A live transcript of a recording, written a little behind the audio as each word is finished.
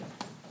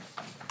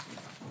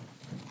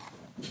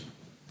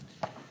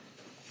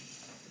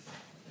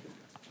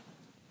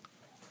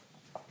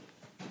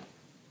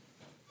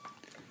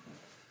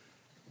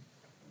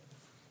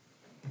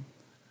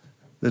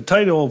The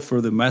title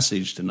for the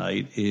message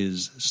tonight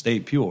is Stay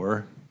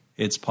Pure,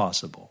 It's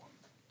Possible.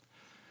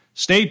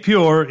 Stay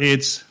pure,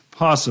 it's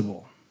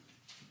possible.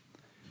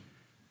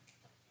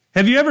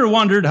 Have you ever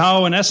wondered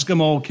how an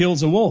Eskimo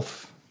kills a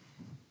wolf?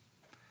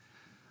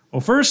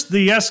 Well, first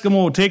the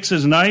Eskimo takes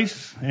his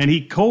knife and he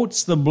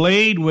coats the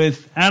blade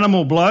with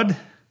animal blood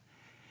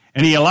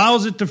and he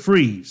allows it to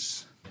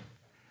freeze.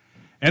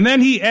 And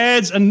then he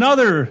adds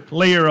another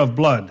layer of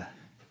blood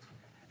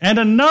and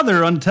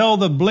another until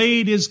the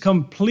blade is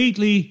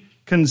completely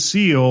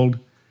concealed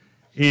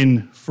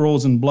in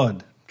frozen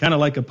blood, kind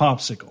of like a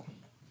popsicle.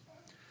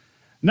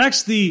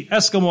 Next, the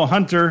Eskimo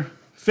hunter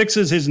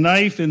fixes his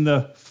knife in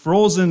the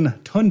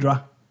frozen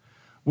tundra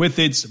with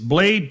its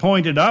blade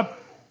pointed up.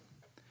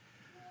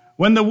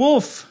 When the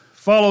wolf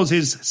follows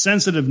his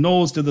sensitive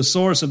nose to the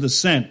source of the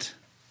scent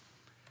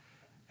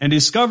and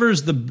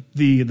discovers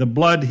the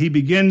blood, he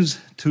begins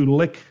to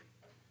lick.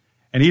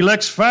 And he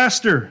licks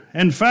faster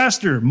and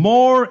faster,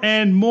 more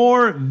and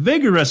more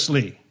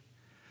vigorously,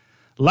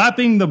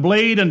 lapping the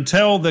blade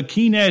until the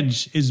keen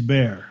edge is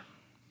bare.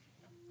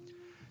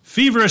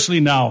 Feverishly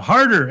now,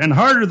 harder and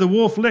harder, the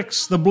wolf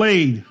licks the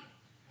blade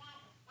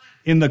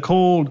in the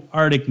cold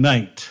Arctic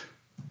night.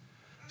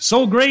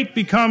 So great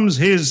becomes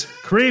his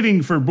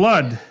craving for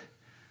blood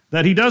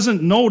that he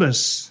doesn't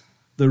notice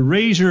the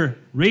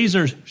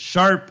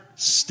razor-sharp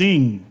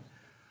sting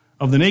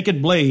of the naked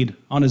blade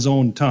on his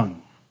own tongue.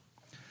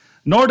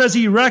 Nor does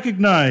he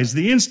recognize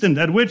the instant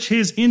at which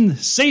his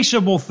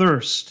insatiable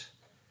thirst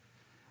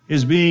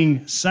is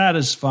being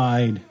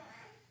satisfied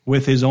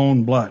with his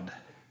own blood.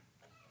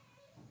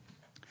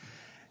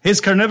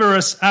 His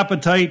carnivorous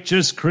appetite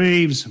just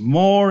craves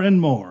more and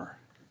more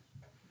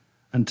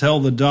until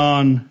the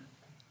dawn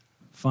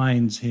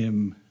finds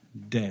him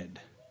dead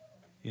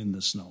in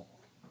the snow.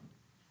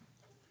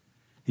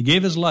 He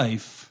gave his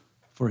life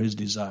for his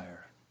desire.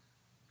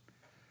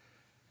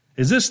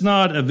 Is this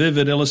not a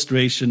vivid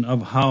illustration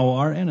of how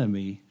our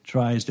enemy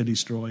tries to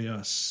destroy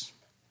us?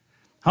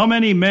 How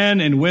many men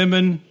and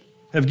women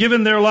have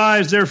given their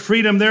lives, their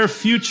freedom, their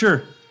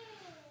future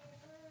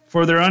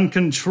for their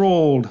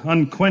uncontrolled,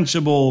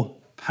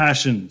 unquenchable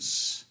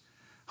passions?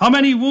 How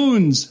many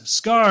wounds,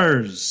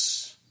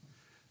 scars,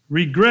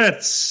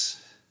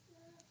 regrets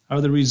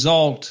are the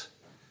result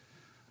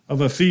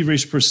of a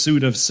feverish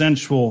pursuit of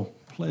sensual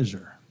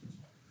pleasure?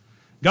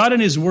 God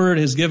in His Word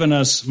has given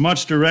us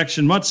much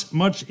direction,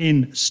 much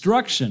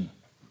instruction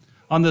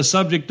on the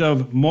subject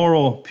of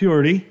moral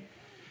purity.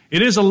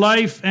 It is a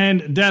life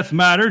and death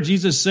matter.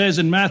 Jesus says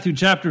in Matthew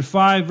chapter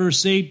 5,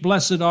 verse 8,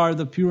 "Blessed are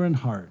the pure in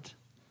heart,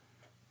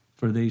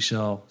 for they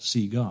shall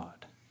see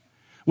God."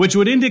 Which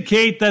would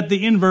indicate that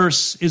the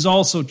inverse is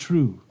also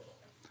true.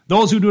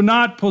 Those who do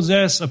not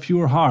possess a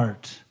pure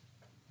heart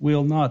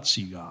will not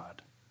see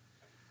God.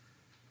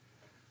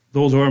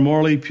 Those who are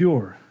morally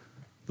pure,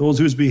 those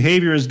whose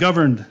behavior is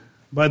governed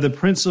by the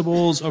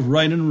principles of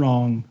right and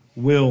wrong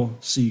will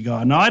see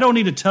God. Now, I don't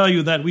need to tell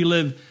you that we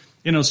live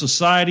in a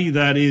society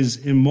that is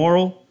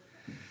immoral.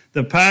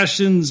 The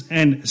passions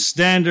and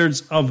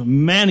standards of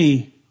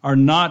many are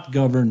not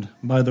governed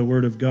by the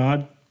Word of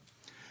God.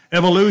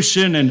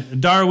 Evolution and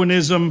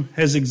Darwinism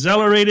has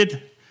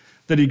accelerated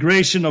the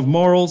degradation of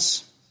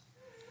morals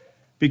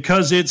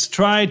because it's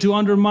tried to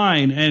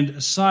undermine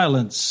and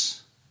silence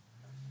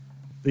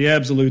the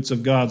absolutes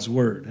of God's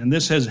Word. And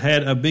this has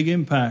had a big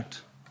impact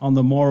on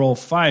the moral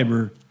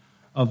fiber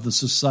of the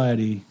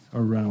society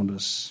around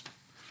us.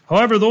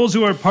 However, those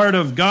who are part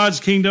of God's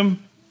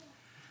kingdom,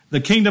 the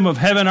kingdom of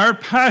heaven, our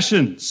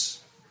passions,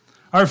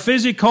 our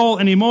physical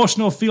and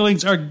emotional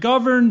feelings are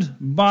governed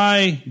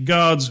by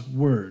God's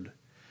Word.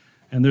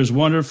 And there's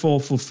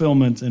wonderful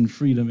fulfillment and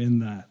freedom in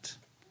that.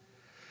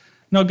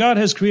 Now, God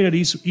has created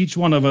each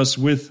one of us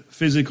with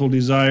physical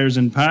desires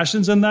and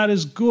passions, and that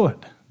is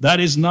good. That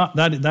is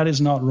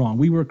not wrong.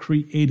 We were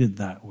created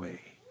that way.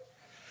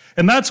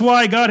 And that's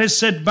why God has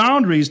set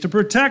boundaries to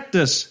protect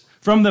us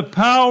from the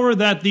power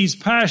that these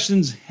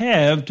passions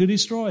have to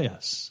destroy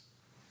us.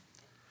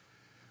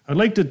 I'd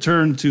like to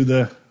turn to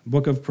the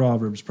book of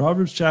Proverbs,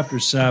 Proverbs chapter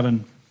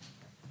 7.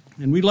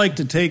 And we'd like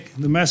to take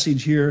the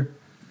message here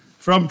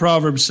from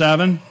Proverbs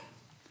 7.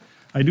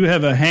 I do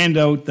have a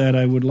handout that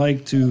I would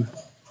like to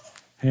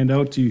hand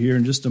out to you here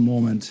in just a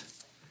moment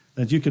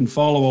that you can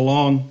follow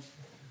along.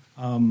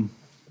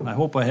 I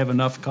hope I have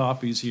enough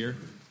copies here.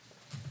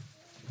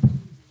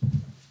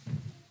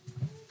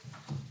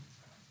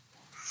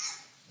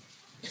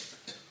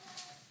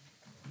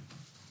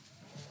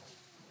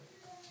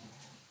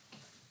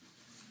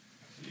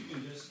 You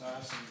can just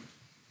pass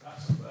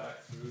them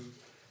back through.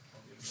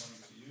 I'll give one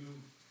to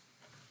you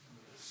on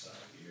this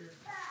side here.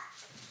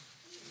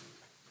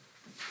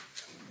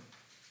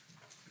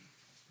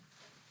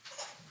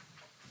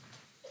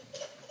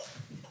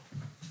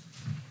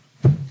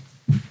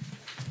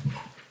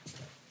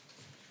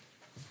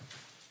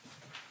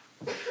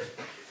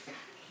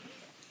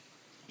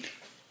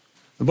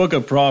 The book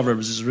of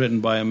Proverbs is written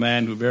by a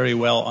man who very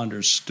well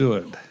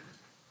understood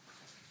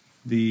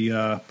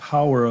the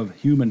power of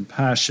human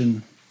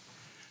passion,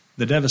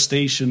 the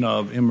devastation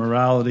of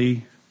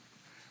immorality,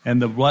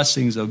 and the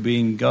blessings of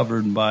being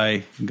governed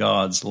by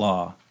God's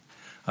law.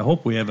 I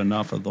hope we have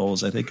enough of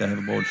those. I think I have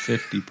about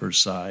 50 per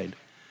side.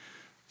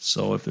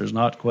 So if there's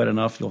not quite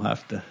enough, you'll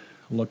have to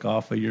look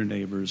off of your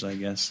neighbors, I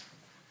guess.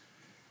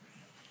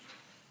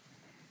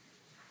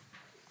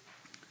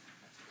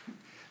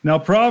 Now,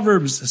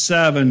 Proverbs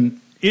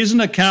 7 is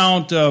an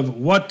account of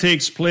what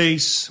takes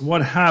place,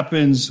 what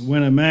happens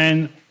when a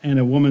man and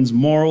a woman's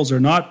morals are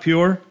not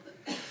pure.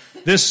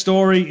 This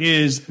story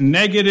is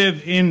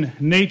negative in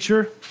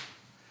nature,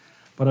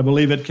 but I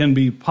believe it can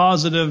be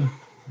positive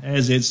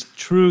as its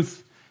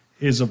truth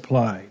is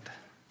applied.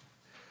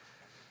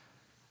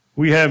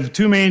 We have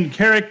two main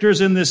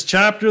characters in this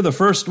chapter. The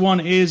first one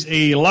is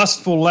a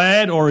lustful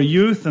lad or a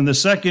youth, and the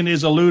second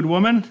is a lewd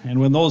woman. And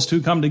when those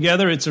two come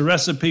together, it's a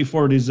recipe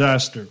for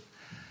disaster.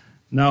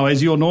 Now,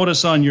 as you'll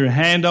notice on your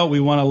handout, we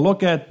want to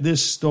look at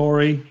this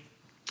story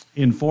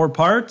in 4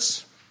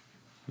 parts.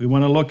 We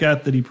want to look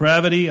at the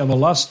depravity of a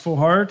lustful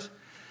heart.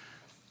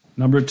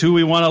 Number 2,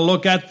 we want to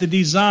look at the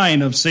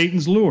design of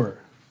Satan's lure.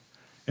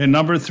 And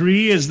number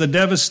 3 is the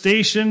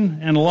devastation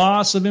and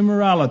loss of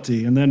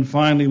immorality. And then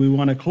finally, we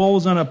want to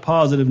close on a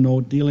positive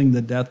note, dealing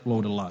the death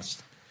blow to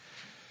lust.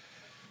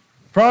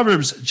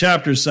 Proverbs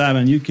chapter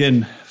 7, you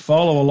can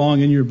follow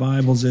along in your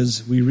Bibles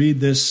as we read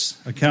this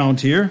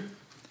account here.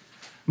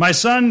 My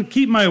son,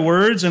 keep my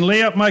words and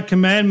lay up my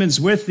commandments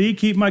with thee.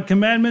 Keep my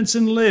commandments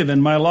and live,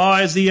 and my law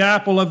is the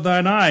apple of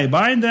thine eye.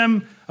 Bind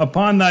them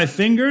upon thy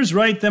fingers,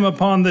 write them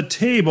upon the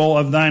table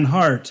of thine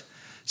heart.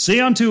 Say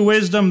unto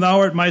wisdom, thou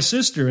art my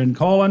sister, and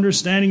call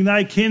understanding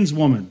thy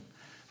kinswoman,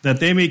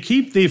 that they may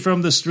keep thee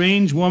from the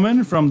strange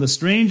woman, from the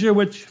stranger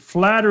which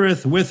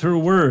flattereth with her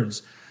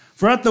words.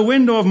 For at the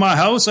window of my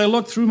house I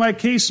looked through my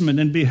casement,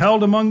 and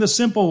beheld among the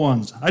simple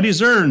ones. I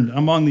discerned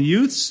among the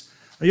youths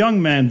a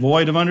young man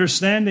void of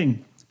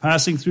understanding,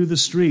 passing through the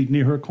street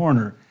near her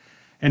corner.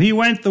 And he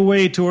went the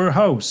way to her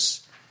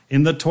house,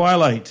 in the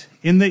twilight,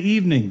 in the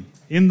evening,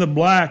 in the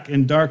black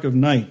and dark of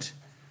night.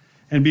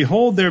 And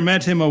behold, there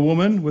met him a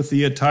woman with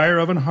the attire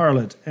of an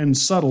harlot, and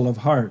subtle of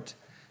heart.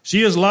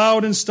 She is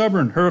loud and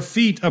stubborn, her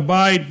feet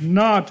abide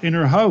not in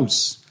her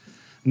house.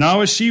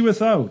 Now is she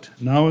without,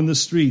 now in the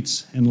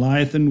streets, and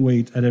lieth in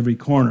wait at every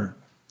corner.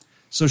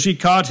 So she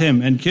caught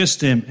him, and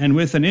kissed him, and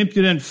with an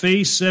impudent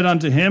face said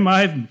unto him,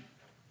 I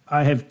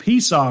have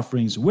peace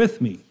offerings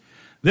with me.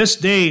 This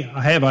day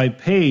have I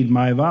paid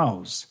my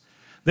vows.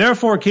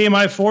 Therefore came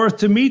I forth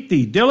to meet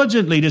thee,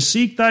 diligently to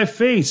seek thy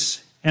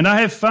face, and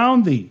I have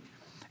found thee.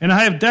 And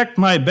I have decked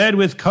my bed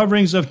with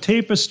coverings of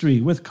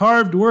tapestry, with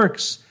carved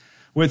works,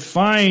 with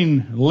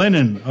fine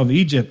linen of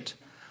Egypt.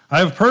 I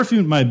have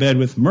perfumed my bed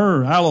with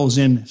myrrh, aloes,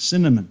 and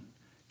cinnamon.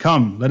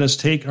 Come, let us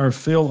take our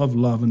fill of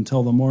love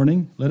until the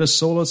morning. Let us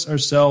solace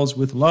ourselves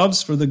with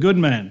loves, for the good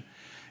man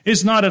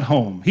is not at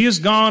home. He is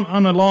gone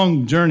on a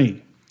long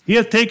journey. He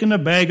hath taken a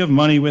bag of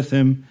money with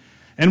him,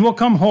 and will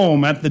come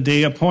home at the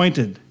day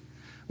appointed.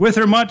 With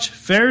her much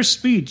fair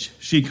speech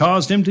she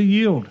caused him to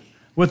yield.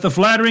 With the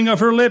flattering of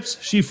her lips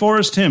she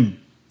forced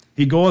him.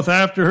 He goeth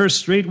after her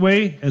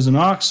straightway, as an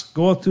ox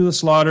goeth to the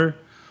slaughter,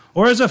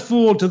 or as a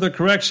fool to the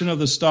correction of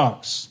the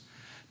stocks.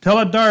 Till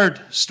a dart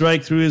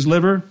strike through his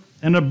liver,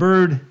 and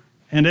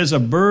as a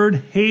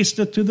bird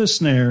hasteth to the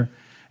snare,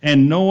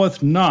 and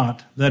knoweth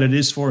not that it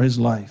is for his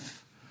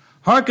life.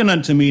 Hearken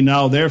unto me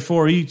now,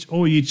 therefore,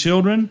 O ye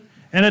children,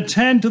 and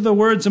attend to the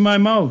words of my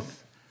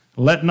mouth.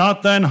 Let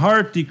not thine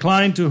heart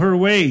decline to her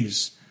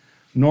ways,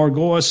 nor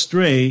go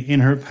astray in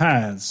her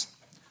paths.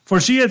 For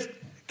she hath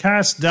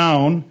cast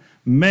down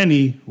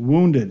many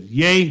wounded,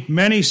 yea,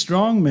 many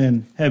strong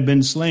men have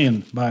been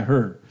slain by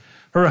her.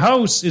 Her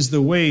house is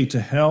the way to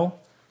hell,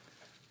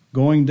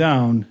 going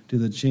down to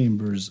the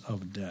chambers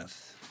of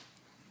death.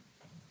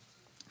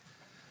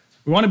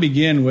 We want to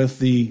begin with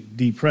the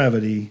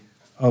depravity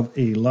of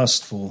a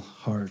lustful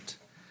heart.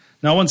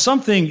 Now, when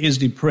something is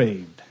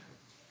depraved,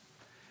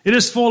 it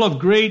is full of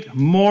great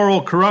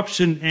moral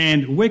corruption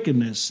and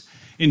wickedness.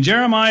 In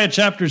Jeremiah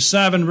chapter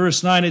 7,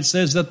 verse 9, it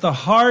says that the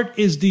heart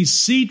is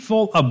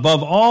deceitful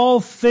above all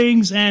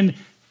things and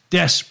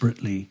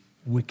desperately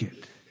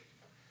wicked.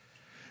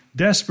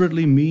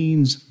 Desperately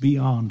means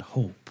beyond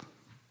hope.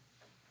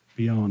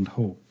 Beyond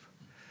hope.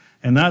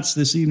 And that's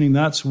this evening,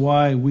 that's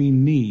why we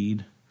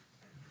need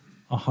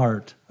a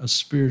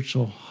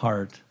spiritual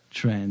heart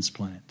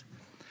transplant.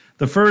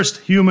 The first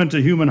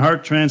human-to-human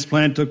heart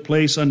transplant took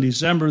place on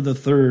December the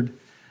 3rd,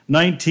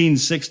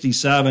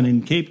 1967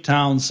 in Cape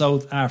Town,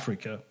 South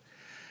Africa.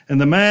 And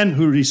the man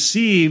who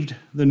received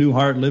the new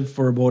heart lived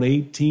for about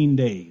 18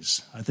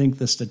 days. I think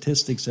the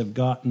statistics have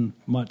gotten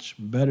much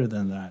better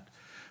than that.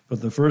 But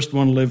the first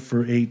one lived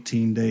for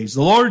 18 days.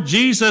 The Lord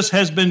Jesus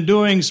has been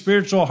doing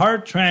spiritual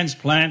heart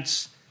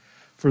transplants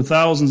for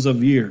thousands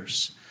of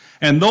years.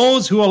 And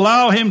those who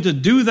allow him to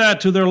do that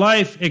to their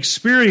life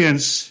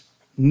experience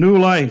new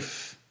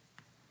life.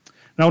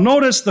 Now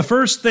notice the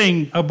first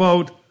thing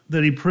about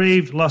the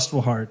depraved,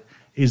 lustful heart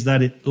is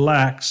that it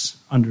lacks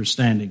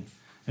understanding.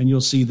 And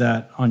you'll see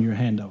that on your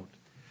handout.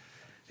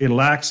 It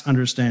lacks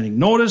understanding.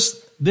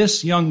 Notice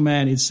this young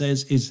man, it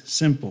says, is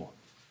simple.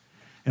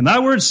 And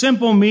that word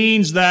simple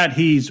means that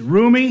he's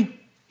roomy,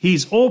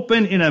 he's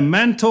open in a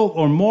mental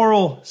or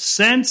moral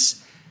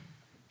sense,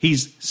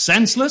 he's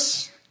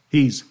senseless,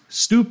 he's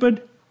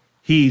stupid,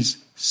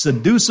 he's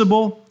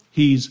seducible,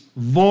 he's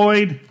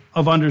void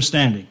of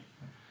understanding.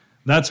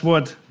 That's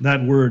what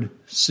that word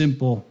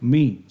simple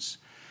means.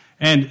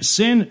 And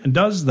sin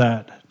does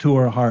that to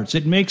our hearts.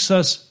 It makes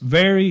us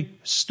very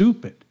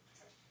stupid.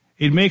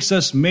 It makes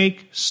us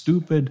make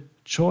stupid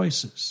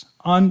choices,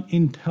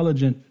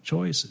 unintelligent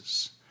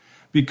choices,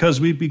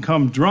 because we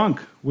become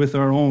drunk with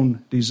our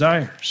own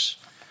desires.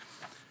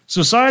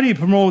 Society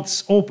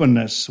promotes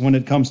openness when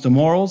it comes to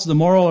morals. The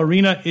moral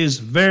arena is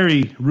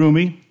very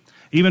roomy,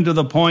 even to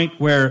the point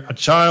where a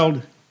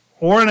child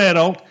or an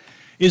adult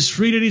is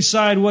free to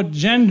decide what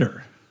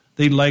gender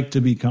they'd like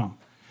to become.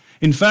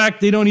 In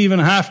fact, they don't even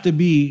have to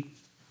be,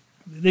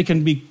 they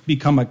can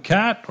become a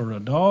cat or a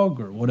dog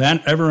or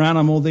whatever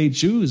animal they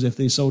choose if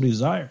they so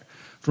desire.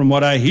 From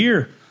what I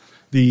hear,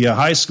 the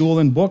high school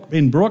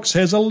in Brooks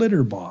has a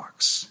litter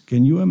box.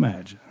 Can you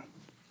imagine?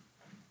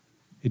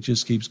 It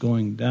just keeps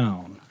going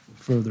down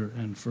further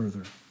and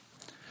further.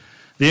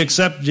 They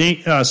accept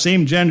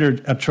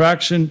same-gendered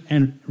attraction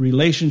and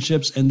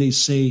relationships, and they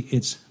say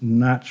it's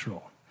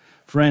natural.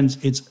 Friends,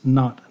 it's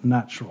not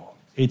natural.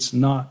 It's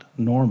not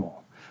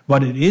normal.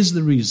 But it is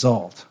the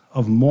result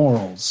of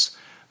morals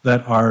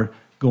that are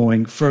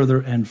going further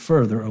and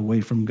further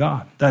away from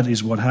God. That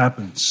is what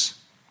happens.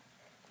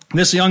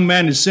 This young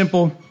man is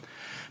simple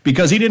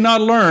because he did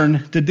not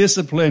learn to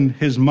discipline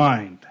his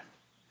mind.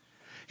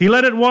 He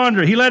let it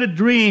wander, he let it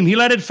dream, he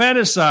let it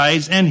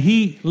fantasize, and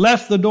he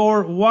left the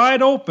door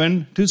wide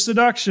open to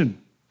seduction.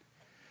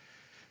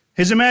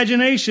 His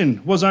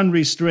imagination was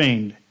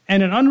unrestrained,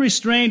 and an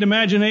unrestrained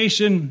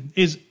imagination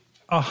is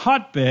a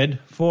hotbed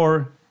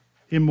for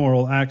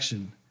immoral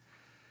action.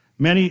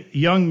 Many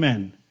young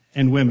men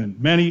and women,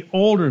 many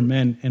older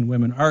men and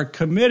women are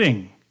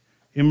committing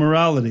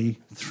immorality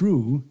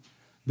through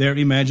their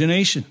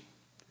imagination.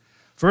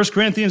 1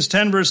 Corinthians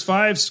 10 verse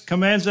 5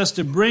 commands us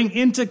to bring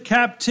into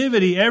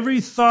captivity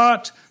every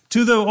thought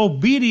to the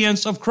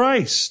obedience of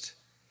Christ.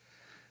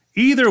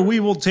 Either we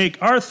will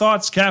take our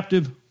thoughts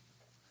captive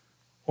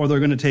or they're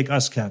going to take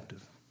us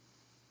captive.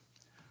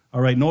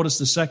 All right, notice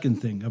the second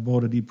thing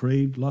about a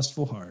depraved,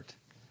 lustful heart.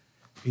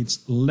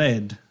 It's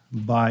led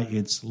by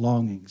its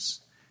longings.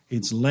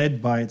 It's led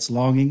by its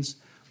longings.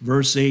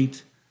 Verse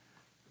 8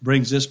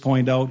 brings this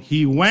point out.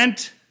 He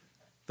went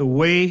the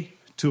way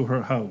to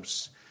her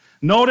house.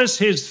 Notice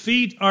his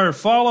feet are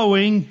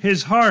following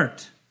his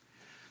heart.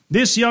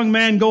 This young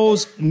man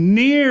goes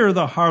near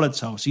the harlot's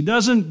house. He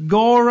doesn't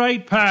go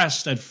right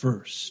past at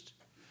first.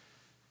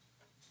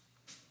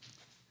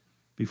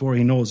 Before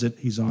he knows it,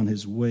 he's on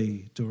his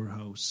way to her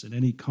house. And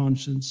any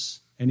conscience,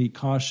 any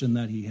caution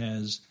that he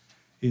has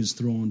is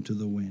thrown to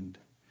the wind.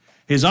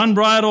 His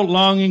unbridled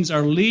longings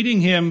are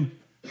leading him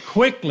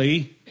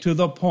quickly to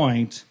the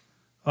point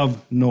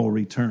of no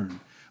return.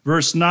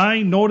 Verse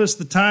 9, notice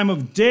the time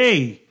of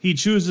day he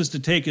chooses to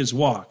take his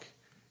walk.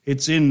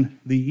 It's in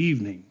the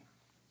evening.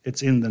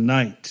 It's in the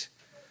night.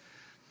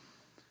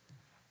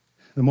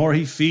 The more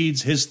he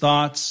feeds his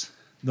thoughts,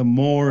 the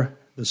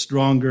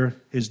stronger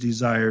his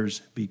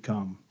desires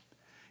become.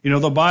 You know,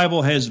 the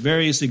Bible has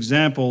various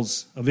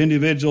examples of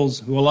individuals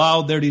who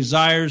allowed their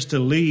desires to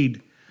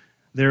lead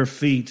their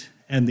feet,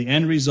 and the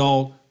end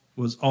result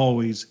was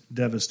always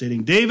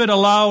devastating. David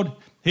allowed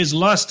his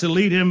lust to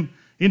lead him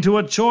into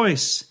a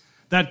choice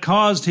that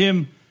caused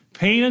him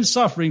pain and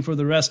suffering for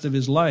the rest of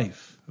his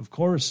life. Of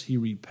course, he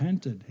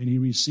repented and he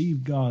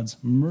received God's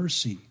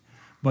mercy,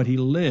 but he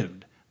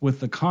lived with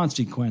the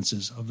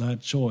consequences of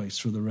that choice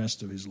for the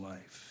rest of his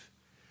life.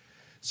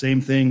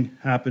 Same thing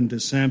happened to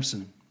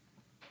Samson.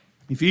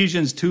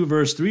 Ephesians 2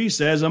 verse 3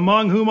 says,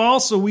 among whom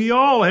also we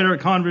all had our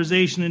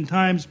conversation in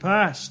times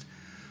past,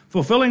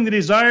 fulfilling the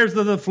desires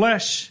of the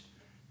flesh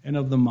and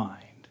of the mind.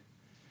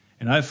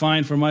 And I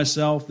find for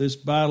myself this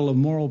battle of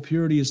moral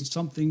purity is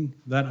something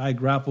that I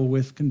grapple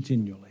with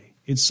continually.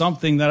 It's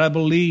something that I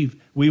believe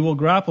we will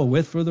grapple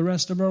with for the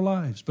rest of our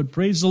lives. But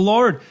praise the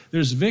Lord,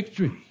 there's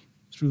victory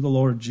through the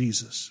Lord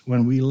Jesus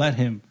when we let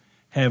him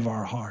have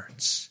our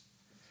hearts.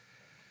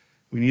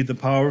 We need the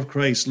power of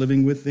Christ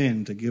living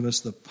within to give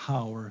us the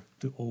power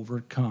to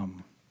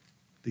overcome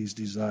these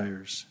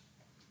desires.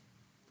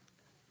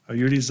 Are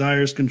your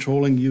desires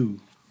controlling you,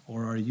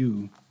 or are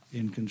you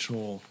in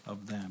control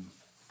of them?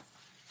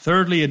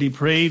 Thirdly, a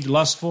depraved,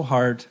 lustful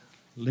heart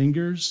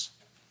lingers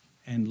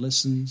and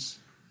listens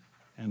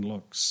and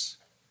looks.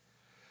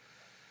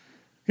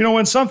 You know,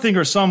 when something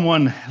or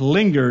someone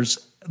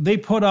lingers, they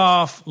put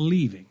off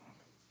leaving.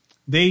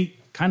 They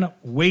kind of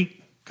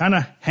wait, kind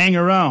of hang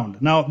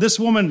around. Now, this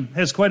woman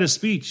has quite a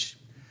speech.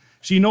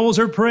 She knows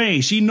her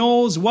praise. She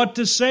knows what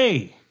to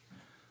say.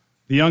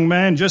 The young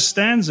man just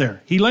stands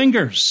there. He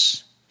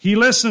lingers. He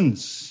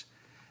listens.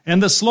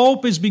 And the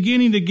slope is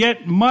beginning to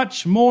get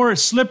much more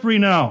slippery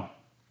now.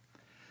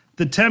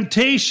 The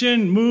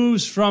temptation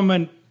moves from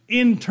an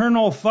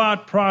internal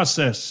thought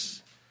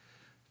process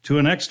to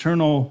an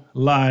external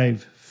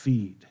live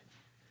feed.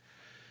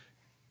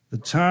 The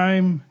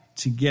time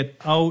to get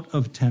out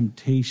of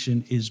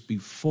temptation is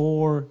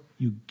before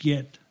you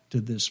get to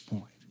this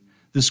point.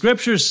 The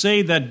scriptures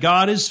say that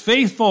God is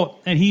faithful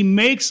and he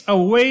makes a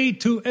way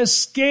to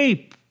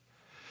escape.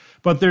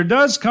 But there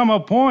does come a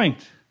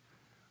point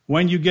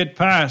when you get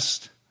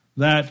past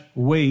that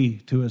way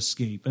to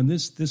escape. And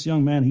this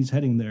young man, he's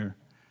heading there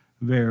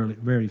very,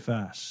 very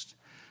fast.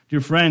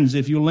 Dear friends,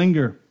 if you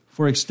linger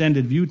for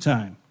extended view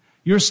time,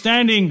 you're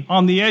standing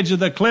on the edge of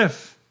the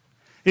cliff.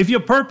 If you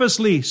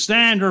purposely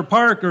stand or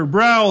park or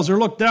browse or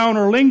look down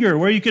or linger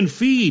where you can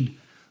feed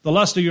the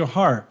lust of your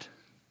heart,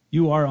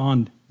 you are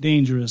on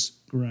dangerous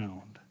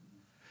ground.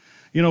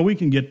 You know, we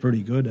can get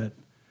pretty good at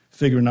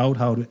figuring out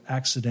how to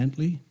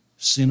accidentally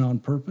sin on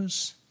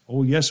purpose.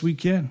 Oh, yes, we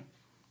can.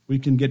 We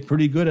can get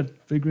pretty good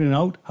at figuring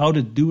out how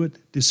to do it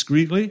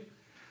discreetly.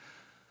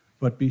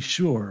 But be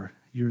sure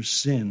your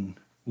sin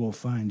will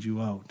find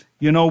you out.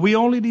 You know, we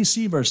only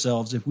deceive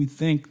ourselves if we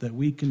think that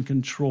we can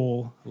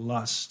control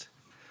lust.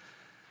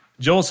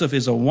 Joseph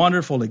is a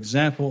wonderful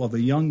example of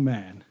a young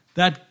man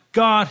that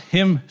got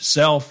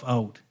himself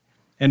out.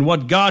 And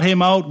what got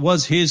him out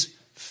was his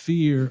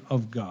fear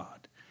of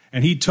God.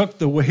 And he took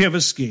the way of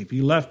escape.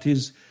 He left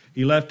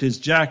his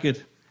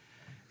jacket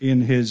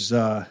in his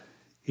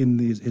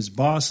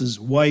boss's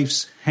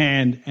wife's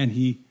hand, and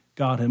he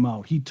got him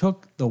out. He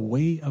took the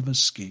way of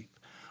escape.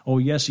 Oh,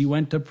 yes, he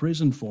went to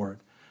prison for it,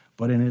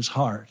 but in his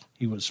heart,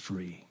 he was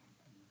free.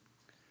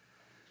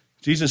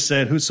 Jesus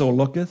said, "Whoso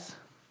looketh,"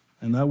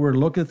 and that word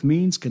looketh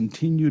means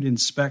continued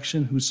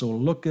inspection, "whoso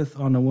looketh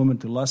on a woman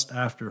to lust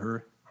after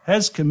her,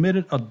 has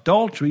committed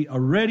adultery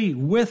already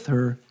with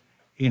her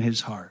in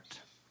his heart."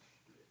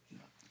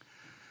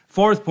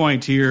 Fourth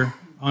point here,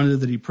 under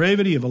the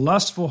depravity of a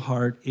lustful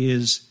heart,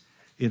 is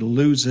it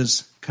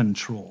loses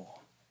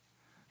control.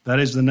 That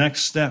is the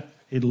next step.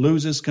 It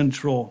loses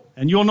control.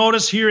 And you'll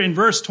notice here in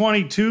verse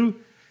 22,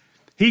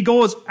 he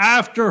goes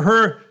after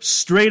her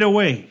straight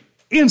away,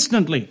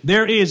 instantly.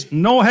 There is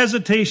no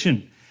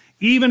hesitation.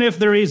 Even if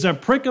there is a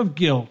prick of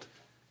guilt,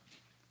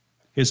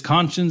 his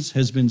conscience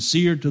has been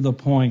seared to the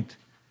point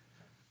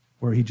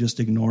where he just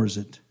ignores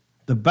it.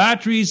 The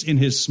batteries in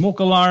his smoke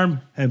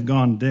alarm have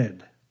gone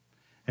dead,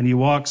 and he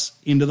walks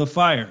into the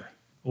fire,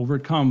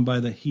 overcome by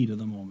the heat of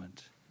the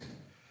moment.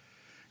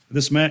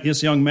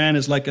 This young man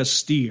is like a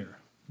steer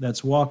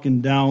that's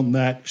walking down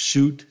that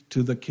chute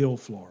to the kill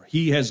floor.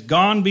 He has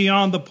gone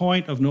beyond the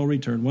point of no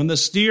return. When the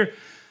steer,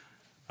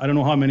 I don't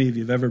know how many of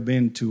you have ever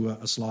been to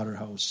a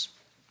slaughterhouse,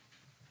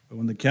 but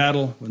when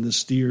the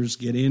steers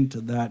get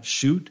into that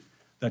chute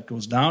that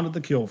goes down to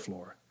the kill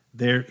floor,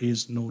 there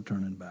is no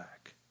turning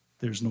back.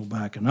 There's no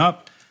backing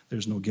up.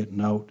 There's no getting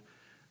out.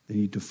 They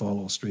need to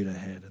follow straight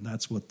ahead. And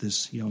that's what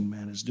this young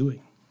man is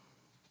doing.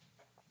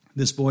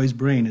 This boy's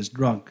brain is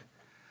drunk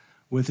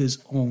with his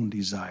own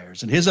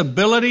desires. And his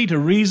ability to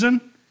reason,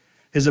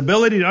 his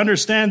ability to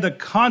understand the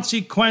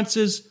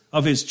consequences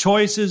of his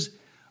choices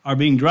are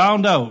being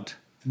drowned out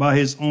by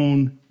his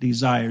own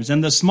desires.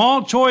 And the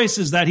small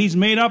choices that he's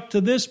made up to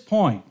this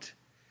point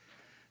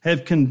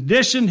have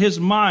conditioned his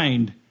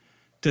mind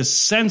to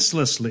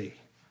senselessly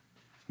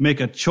make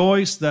a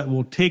choice that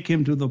will take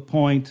him to the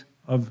point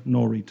of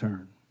no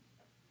return.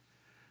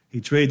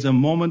 He trades a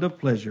moment of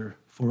pleasure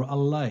for a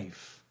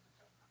life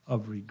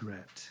of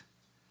regret.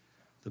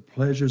 The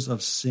pleasures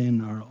of sin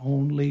are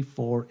only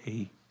for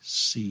a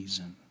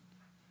season.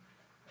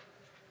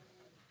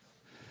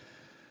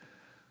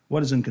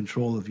 What is in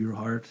control of your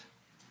heart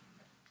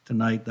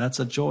tonight? That's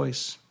a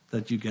choice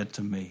that you get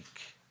to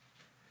make.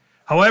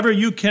 However,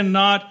 you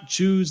cannot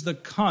choose the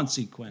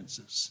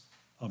consequences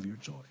of your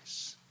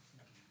choice.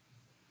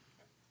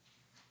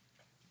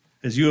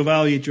 As you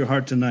evaluate your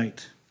heart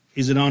tonight,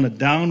 is it on a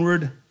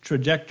downward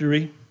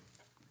trajectory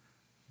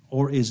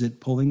or is it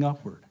pulling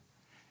upward?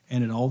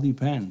 And it all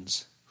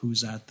depends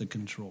who's at the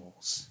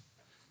controls.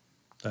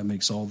 That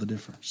makes all the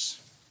difference.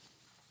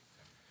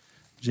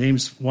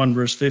 James 1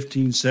 verse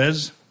 15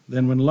 says,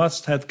 "Then when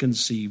lust hath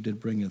conceived, it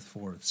bringeth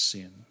forth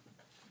sin."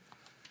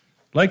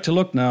 I'd like to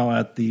look now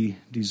at the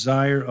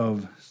design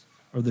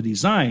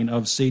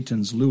of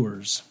Satan's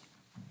lures.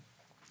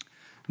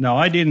 Now,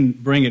 I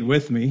didn't bring it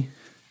with me,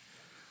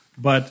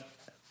 but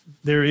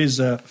there is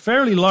a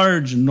fairly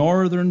large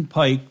northern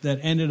pike that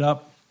ended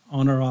up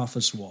on our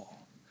office wall.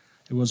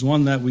 It was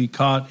one that we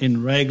caught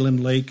in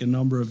Raglan Lake a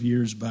number of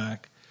years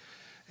back.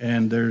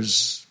 And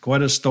there's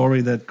quite a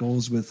story that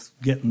goes with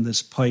getting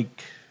this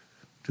pike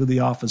to the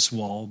office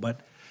wall.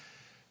 But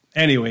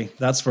anyway,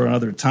 that's for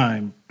another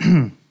time.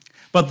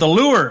 But the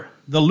lure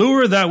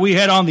that we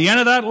had on the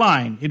end of that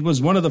line, it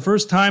was one of the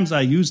first times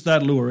I used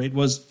that lure. It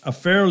was a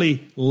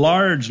fairly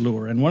large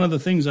lure. And one of the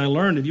things I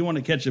learned, if you want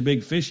to catch a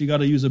big fish, you got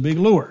to use a big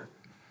lure.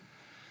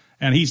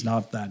 And he's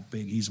not that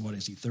big. He's,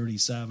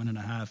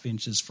 37.5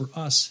 inches. For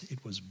us,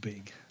 it was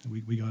big.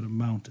 We got him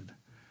mounted.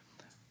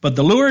 But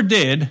the lure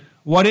did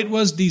what it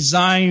was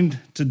designed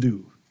to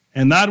do.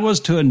 And that was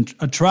to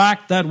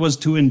attract, that was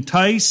to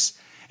entice,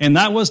 and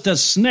that was to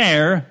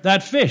snare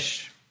that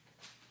fish.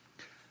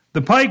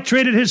 The pike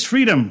traded his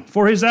freedom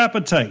for his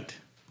appetite.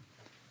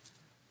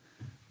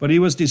 But he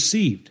was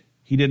deceived.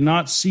 He did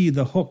not see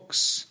the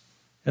hooks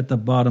at the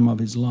bottom of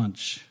his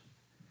lunch.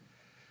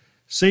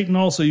 Satan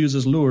also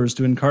uses lures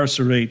to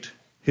incarcerate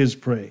his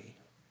prey,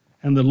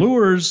 and the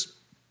lures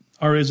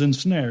are as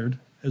ensnared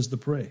as the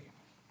prey.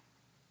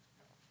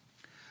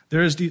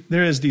 They're as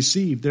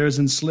deceived, they're as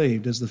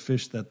enslaved as the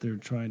fish that they're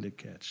trying to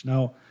catch.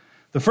 Now,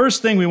 the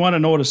first thing we want to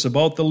notice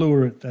about the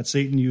lure that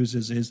Satan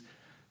uses is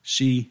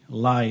she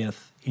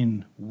lieth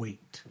in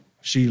wait.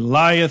 She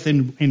lieth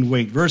in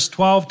wait. Verse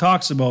 12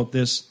 talks about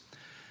this.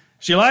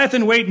 She lieth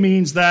in wait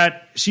means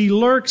that she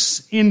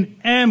lurks in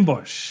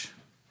ambush.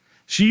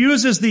 She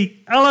uses the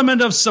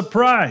element of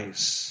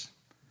surprise.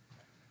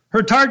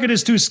 Her target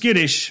is too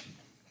skittish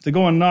to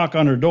go and knock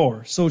on her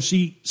door, so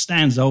she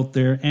stands out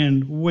there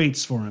and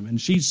waits for him. And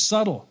she's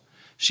subtle.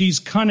 She's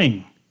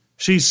cunning.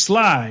 She's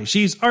sly.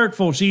 She's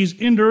artful. She's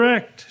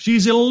indirect.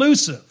 She's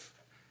elusive.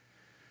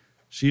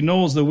 She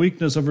knows the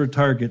weakness of her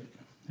target,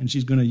 and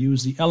she's going to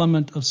use the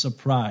element of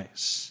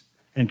surprise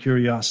and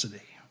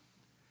curiosity.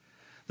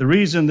 The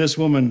reason this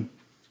woman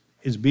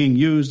is being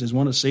used as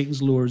one of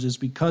Satan's lures is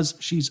because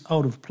she's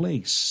out of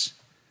place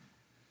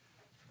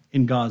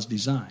in God's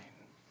design.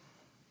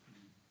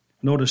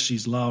 Notice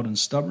she's loud and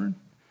stubborn.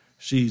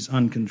 She's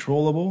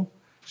uncontrollable.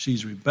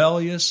 She's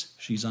rebellious.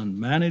 She's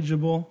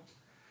unmanageable.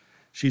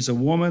 She's a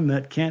woman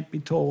that can't be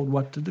told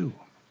what to do.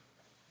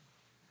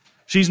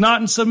 She's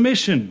not in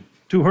submission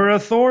to her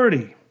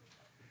authority.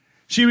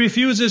 She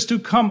refuses to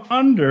come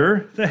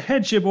under the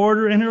headship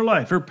order in her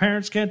life. Her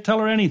parents can't tell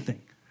her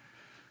anything.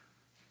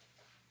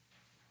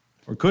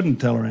 Or couldn't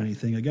tell her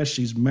anything. I guess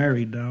she's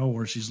married now,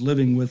 or she's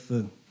living with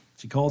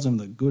she calls him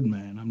the good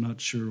man. I'm not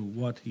sure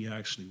what he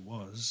actually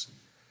was.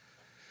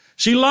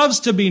 She loves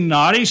to be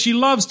naughty. She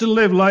loves to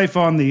live life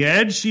on the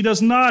edge. She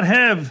does not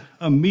have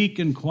a meek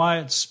and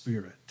quiet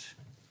spirit.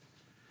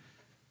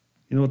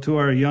 You know, to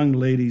our young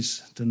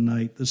ladies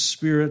tonight, the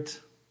spirit,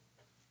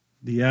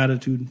 the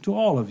attitude, to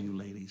all of you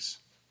ladies,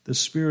 the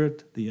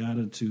spirit, the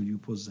attitude you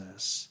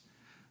possess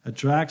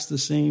attracts the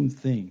same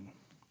thing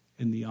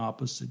in the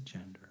opposite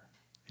gender.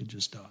 It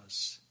just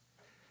does.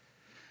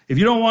 If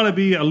you don't want to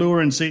be a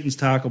lure in Satan's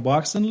tackle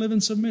box, then live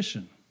in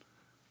submission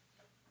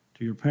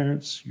to your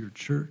parents, your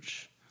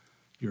church,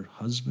 your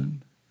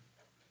husband.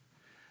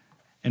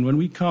 And when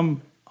we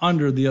come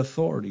under the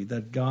authority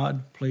that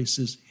God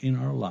places in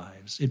our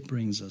lives, it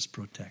brings us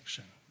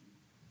protection.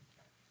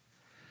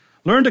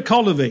 Learn to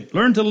cultivate,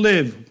 learn to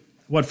live.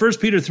 What 1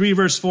 Peter 3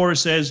 verse 4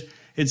 says,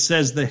 it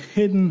says, the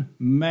hidden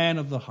man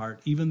of the heart,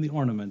 even the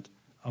ornament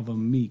of a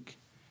meek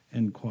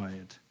and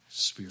quiet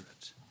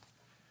spirit.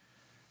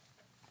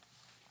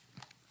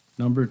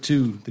 Number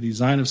 2, the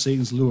design of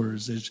Satan's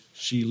lures is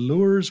she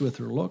lures with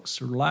her looks,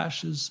 her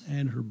lashes,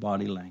 and her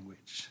body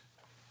language.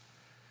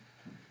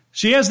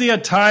 She has the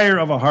attire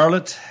of a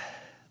harlot.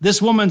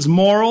 This woman's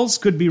morals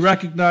could be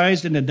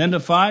recognized and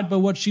identified by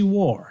what she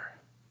wore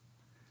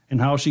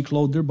and how she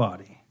clothed her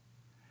body.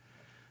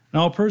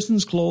 Now, a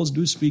person's clothes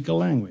do speak a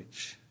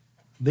language.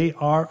 They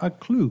are a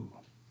clue.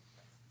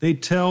 They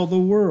tell the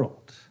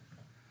world.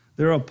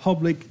 They're a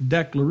public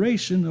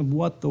declaration of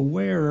what the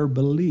wearer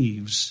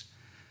believes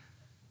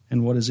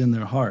and what is in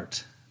their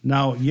heart.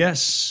 Now,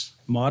 yes,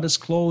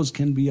 modest clothes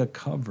can be a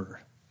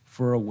cover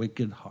for a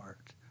wicked heart.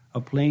 A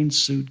plain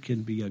suit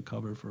can be a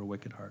cover for a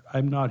wicked heart.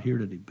 I'm not here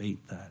to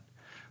debate that.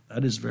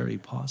 That is very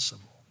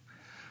possible.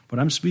 But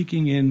I'm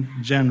speaking in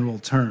general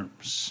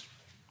terms.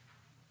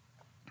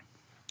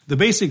 The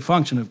basic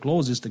function of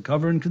clothes is to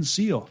cover and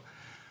conceal.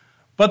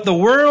 But the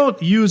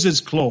world uses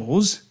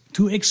clothes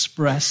to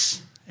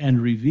express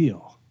and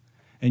reveal.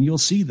 And you'll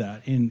see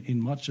that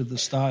in much of the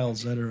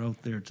styles that are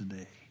out there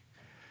today.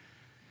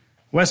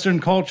 Western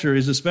culture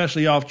is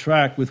especially off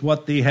track with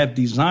what they have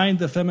designed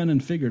the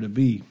feminine figure to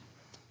be.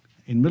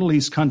 In Middle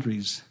East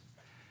countries,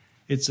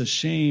 it's a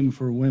shame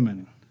for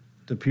women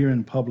to appear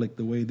in public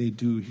the way they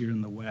do here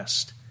in the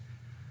West.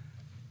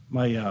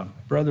 My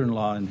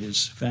brother-in-law and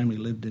his family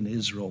lived in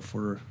Israel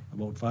for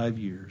about 5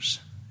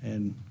 years,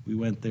 and we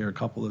went there a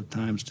couple of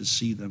times to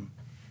see them.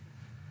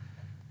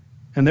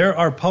 And there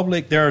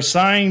are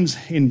signs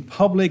in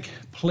public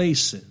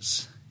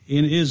places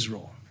in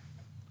Israel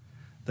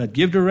that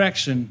give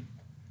direction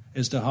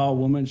as to how a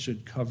woman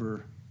should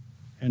cover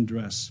and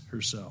dress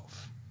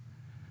herself.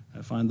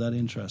 I find that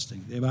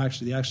interesting. They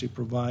actually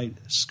provide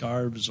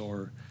scarves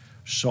or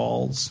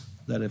shawls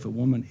that if a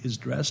woman is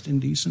dressed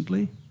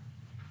indecently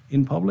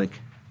in public,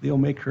 they'll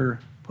make her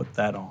put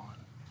that on.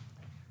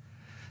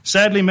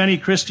 Sadly, many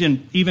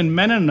Christian, even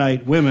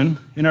Mennonite women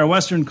in our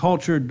Western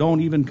culture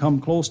don't even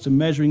come close to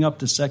measuring up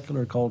to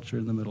secular culture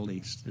in the Middle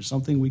East. There's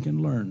something we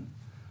can learn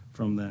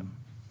from them.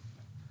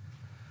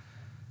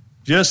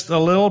 Just a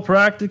little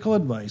practical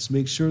advice.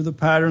 Make sure the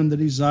pattern, the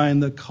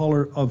design, the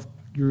color of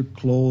your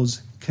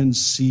clothes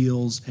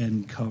conceals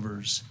and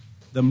covers.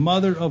 The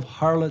mother of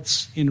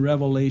harlots in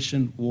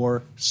Revelation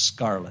wore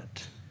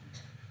scarlet.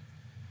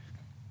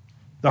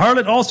 The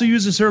harlot also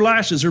uses her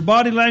lashes, her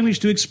body language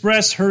to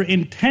express her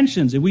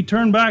intentions. If we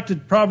turn back to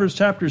Proverbs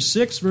chapter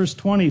 6, verse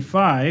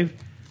 25,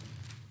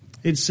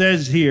 it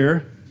says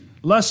here,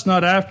 Lust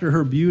not after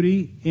her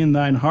beauty in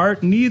thine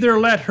heart, neither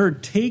let her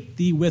take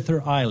thee with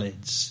her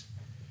eyelids.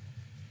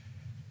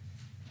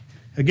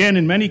 Again,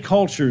 in many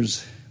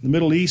cultures, the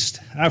Middle East,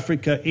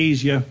 Africa,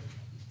 Asia,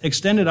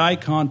 extended eye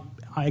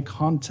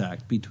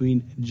contact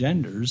between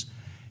genders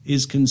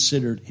is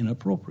considered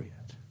inappropriate.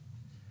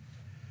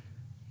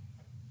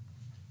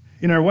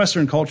 In our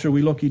Western culture,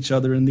 we look each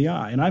other in the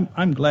eye, and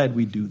I'm glad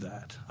we do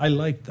that. I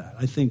like that.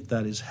 I think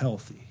that is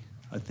healthy.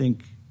 I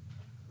think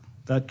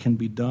that can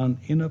be done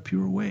in a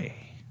pure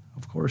way.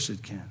 Of course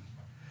it can.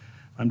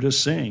 I'm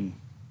just saying,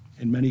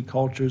 in many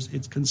cultures,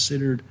 it's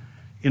considered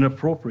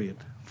inappropriate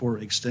for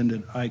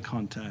extended eye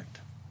contact.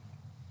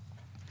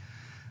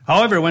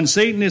 However, when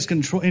Satan is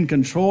in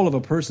control of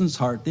a person's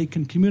heart, they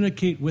can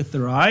communicate with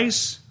their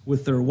eyes,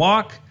 with their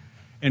walk,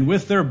 and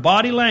with their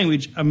body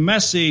language a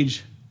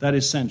message that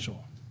is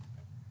essential.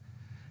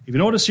 If you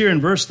notice here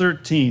in verse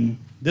 13,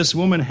 this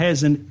woman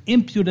has an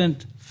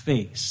impudent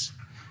face.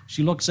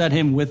 She looks at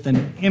him with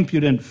an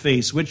impudent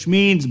face, which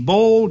means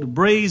bold,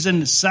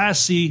 brazen,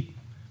 sassy,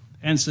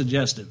 and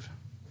suggestive.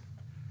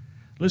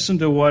 Listen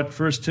to what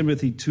 1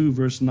 Timothy 2,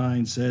 verse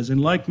 9 says. In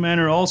like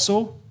manner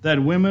also,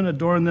 that women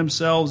adorn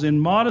themselves in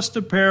modest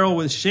apparel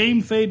with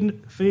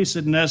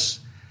shamefacedness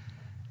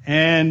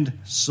and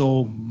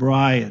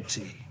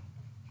sobriety.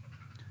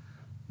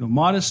 Now,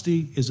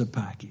 modesty is a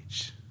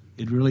package.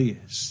 It really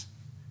is.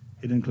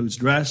 It includes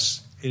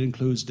dress, it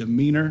includes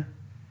demeanor,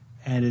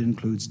 and it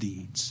includes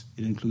deeds.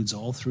 It includes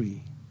all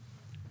three.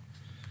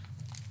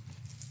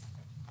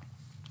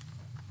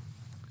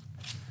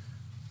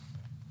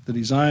 The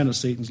design of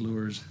Satan's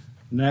lures.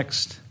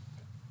 Next,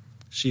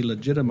 she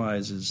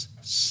legitimizes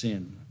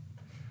sin.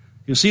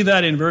 You see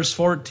that in verse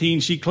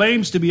 14. She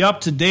claims to be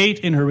up to date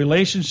in her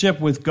relationship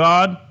with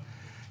God.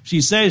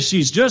 She says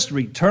she's just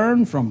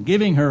returned from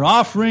giving her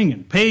offering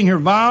and paying her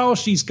vows.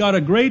 She's got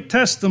a great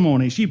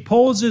testimony. She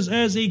poses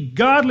as a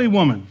godly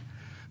woman,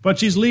 but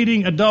she's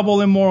leading a double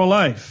immoral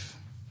life.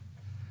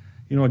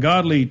 You know, a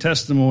godly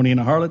testimony in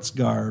a harlot's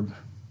garb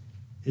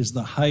is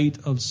the height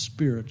of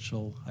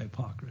spiritual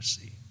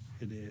hypocrisy.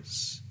 It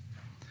is.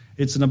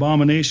 It's an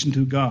abomination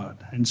to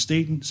God, and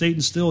Satan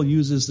still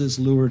uses this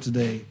lure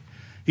today.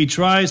 He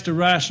tries to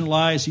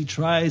rationalize, he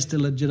tries to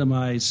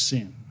legitimize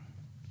sin.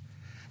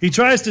 He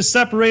tries to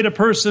separate a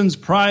person's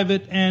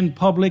private and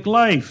public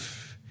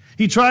life.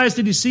 He tries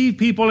to deceive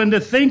people into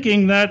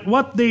thinking that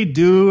what they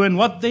do and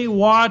what they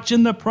watch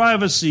in the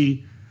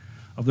privacy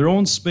of their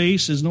own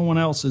space is no one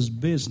else's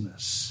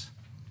business.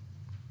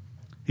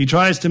 He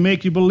tries to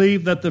make you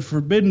believe that the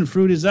forbidden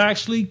fruit is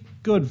actually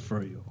good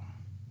for you.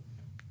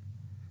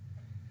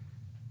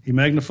 He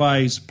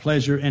magnifies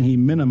pleasure and he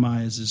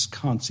minimizes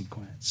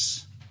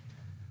consequence.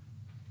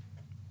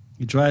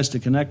 He tries to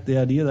connect the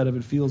idea that if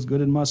it feels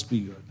good, it must be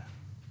good.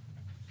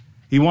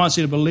 He wants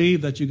you to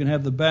believe that you can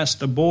have the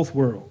best of both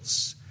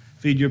worlds.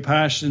 Feed your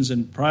passions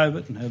in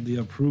private and have the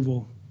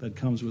approval that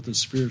comes with a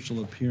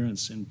spiritual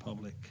appearance in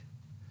public.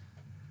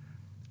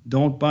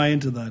 Don't buy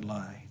into that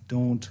lie.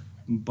 Don't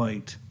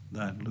bite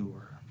that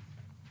lure.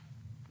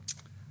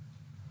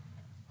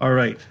 All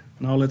right,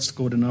 now let's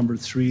go to number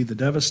 3, the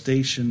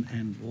devastation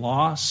and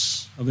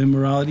loss of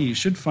immorality. You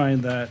should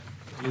find that.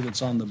 I believe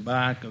it's on the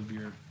back of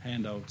your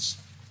handouts.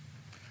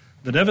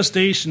 The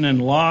devastation and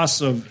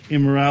loss of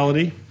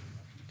immorality.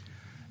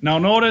 Now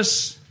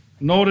notice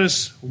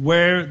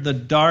where the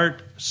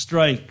dart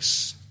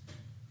strikes.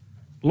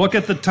 Look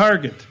at the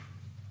target.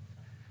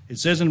 It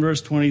says in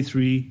verse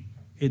 23,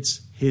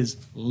 it's his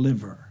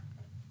liver.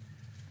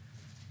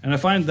 And I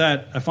find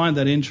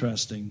that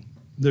interesting.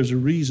 There's a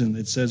reason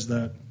it says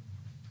that.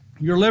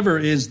 Your liver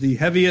is the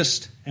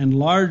heaviest and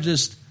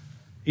largest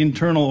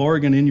internal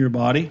organ in your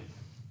body.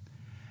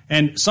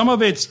 And some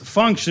of its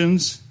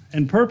functions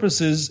and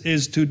purposes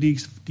is to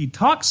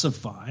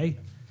detoxify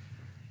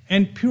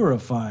and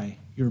purify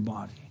your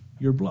body,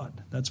 your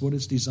blood. That's what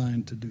it's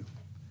designed to do.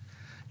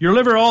 Your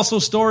liver also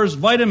stores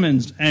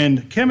vitamins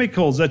and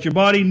chemicals that your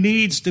body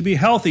needs to be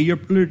healthy.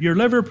 Your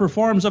liver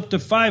performs up to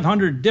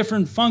 500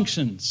 different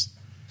functions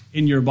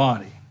in your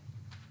body.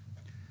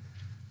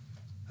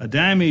 A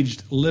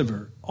damaged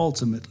liver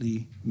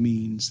ultimately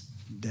means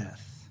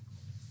death.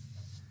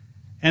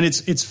 And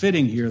it's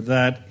fitting here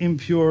that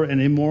impure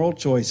and immoral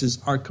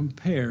choices are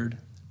compared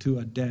to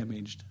a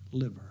damaged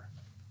liver.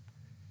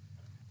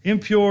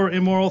 Impure,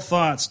 immoral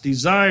thoughts,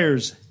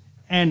 desires,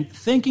 and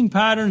thinking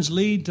patterns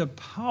lead to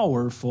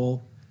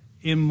powerful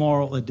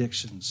immoral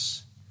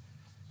addictions.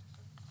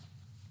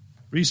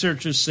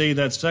 Researchers say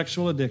that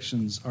sexual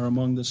addictions are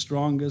among the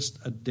strongest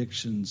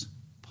addictions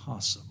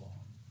possible.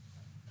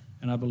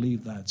 And I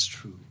believe that's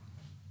true.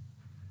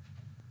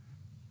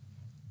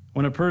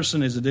 When a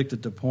person is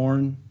addicted to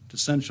porn, to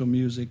sensual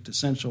music, to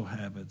sensual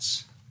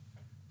habits,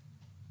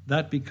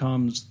 that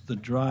becomes the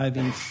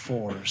driving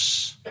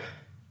force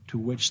to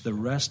which the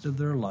rest of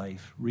their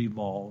life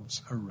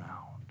revolves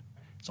around.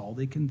 It's all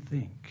they can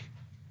think.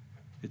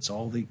 It's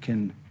all they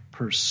can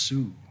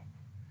pursue.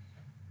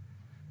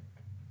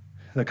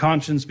 The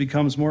conscience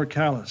becomes more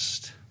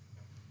calloused.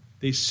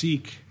 They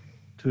seek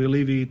to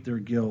alleviate their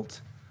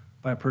guilt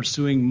by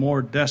pursuing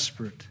more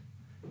desperate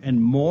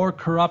and more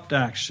corrupt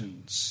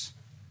actions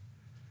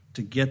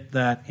to get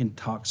that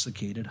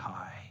intoxicated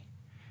high.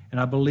 And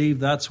I believe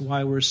that's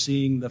why we're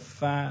seeing the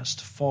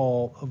fast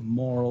fall of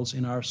morals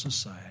in our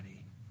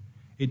society.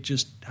 It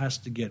just has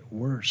to get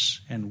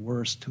worse and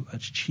worse to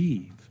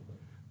achieve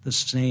the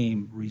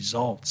same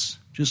results,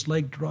 just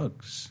like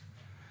drugs.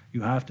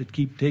 You have to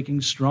keep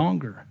taking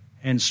stronger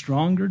and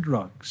stronger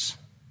drugs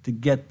to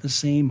get the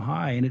same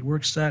high, and it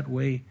works that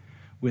way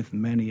with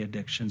many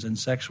addictions, and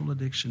sexual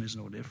addiction is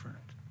no different.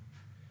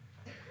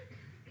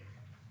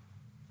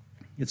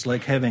 It's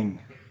like having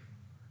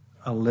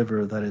a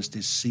liver that is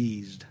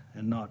diseased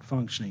and not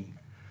functioning.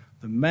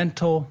 The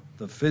mental,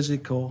 the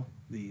physical,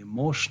 the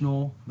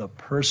emotional, the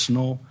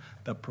personal,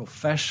 the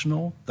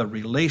professional, the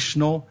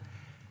relational,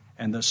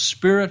 and the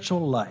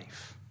spiritual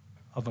life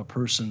of a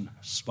person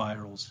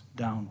spirals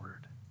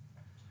downward.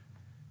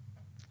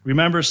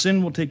 Remember,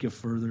 sin will take you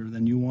further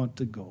than you want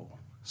to go.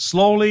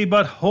 Slowly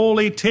but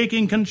wholly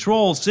taking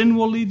control, sin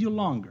will leave you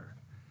longer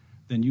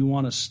than you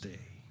want to stay.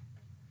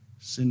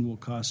 Sin will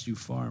cost you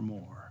far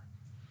more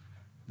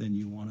than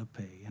you want to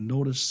pay. And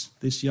notice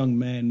this young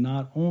man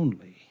not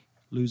only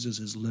loses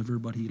his liver,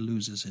 but he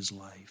loses his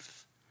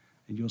life.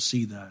 And you'll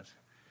see that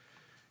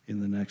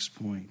in the next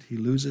point. He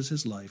loses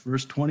his life.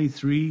 Verse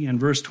 23 and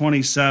verse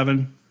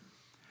 27.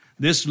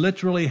 This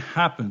literally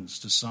happens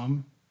to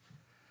some.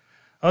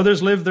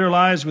 Others live their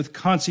lives with the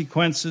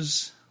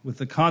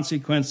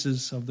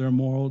consequences of their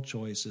moral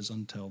choices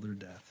until their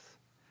death.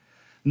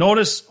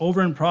 Notice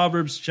over in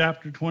Proverbs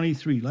chapter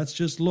 23, let's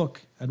just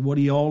look at what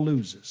he all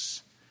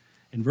loses.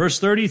 In verse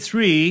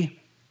 33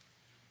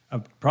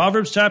 of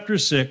Proverbs chapter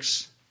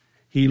 6,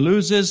 he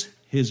loses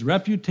his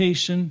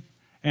reputation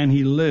and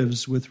he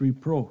lives with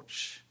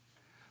reproach.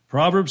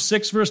 Proverbs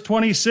 6 verse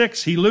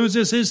 26, he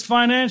loses his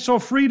financial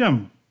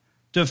freedom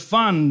to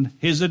fund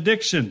his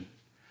addiction.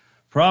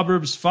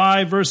 Proverbs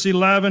 5 verse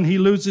 11, he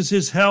loses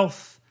his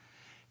health.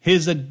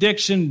 His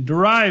addiction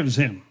drives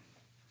him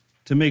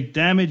to make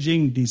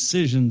damaging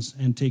decisions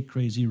and take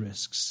crazy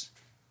risks.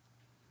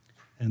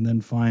 And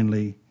then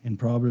finally, in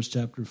Proverbs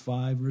chapter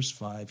 5 verse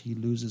 5, he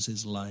loses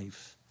his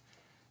life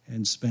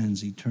and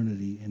spends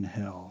eternity in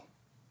hell.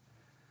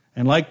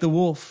 And like the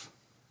wolf,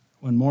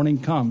 when morning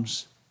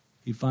comes,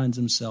 he finds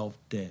himself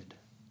dead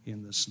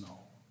in the snow.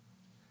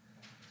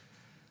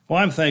 Well,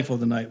 I'm thankful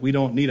tonight we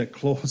don't need to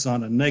close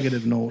on a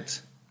negative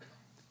note.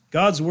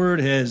 God's word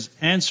has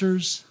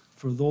answers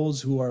for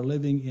those who are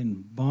living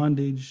in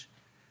bondage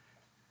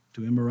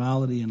to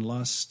immorality and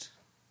lust.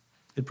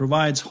 It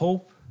provides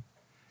hope.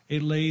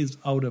 It lays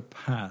out a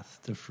path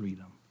to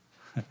freedom.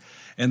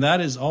 And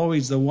that is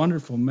always the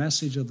wonderful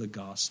message of the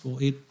gospel.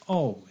 It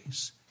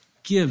always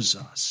gives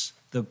us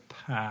the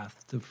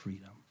path to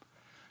freedom.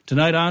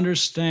 Tonight I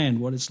understand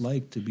what it's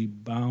like to be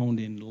bound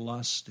in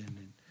lust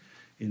and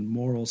in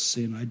moral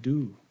sin. I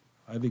do.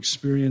 I've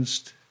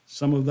experienced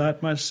some of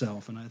that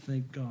myself, and I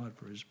thank God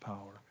for his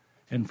power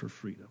and for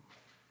freedom.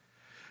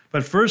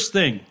 But first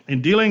thing,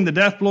 in dealing the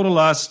death blow to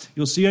lust,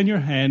 you'll see on your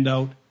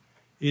handout,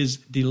 is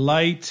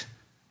delight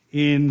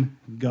in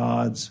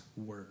God's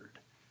word.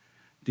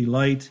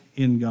 Delight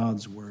in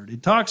God's word.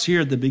 It talks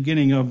here at the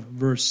beginning of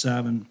verse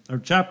 7, or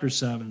chapter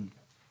 7,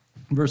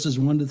 verses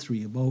 1 to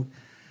 3, about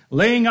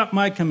laying up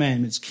my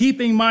commandments,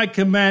 keeping my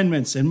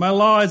commandments, and my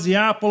law is the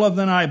apple of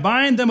thine eye.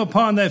 Bind them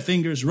upon thy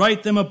fingers,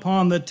 write them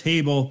upon the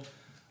table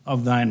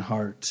of thine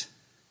heart.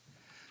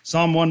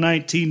 Psalm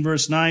 119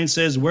 verse 9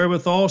 says,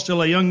 wherewithal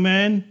shall a young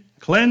man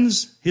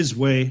cleanse his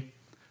way?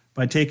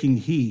 By taking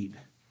heed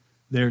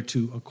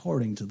thereto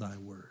according to thy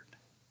word.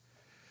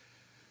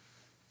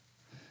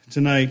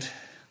 Tonight,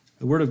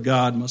 the word of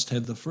God must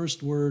have the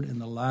first word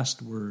and the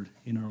last word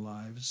in our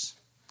lives.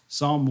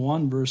 Psalm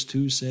 1 verse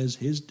 2 says,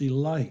 his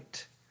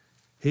delight,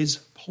 his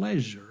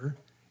pleasure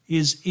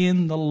is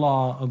in the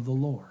law of the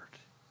Lord.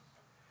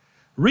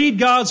 Read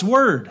God's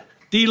word.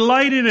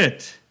 Delight in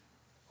it.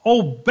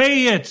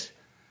 Obey it.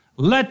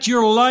 Let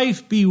your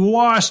life be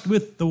washed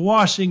with the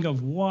washing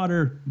of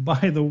water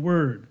by the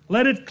word.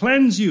 Let it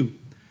cleanse you.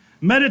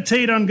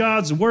 Meditate on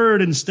God's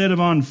word instead of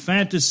on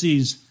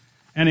fantasies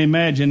and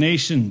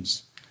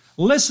imaginations.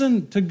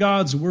 Listen to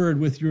God's word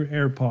with your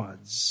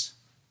AirPods.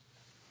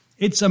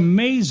 It's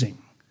amazing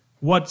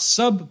what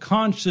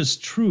subconscious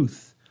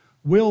truth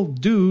will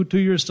do to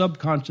your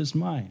subconscious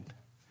mind.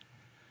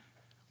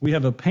 We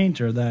have a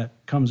painter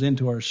that comes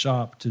into our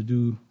shop to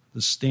do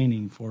the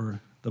staining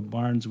for the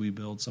barns we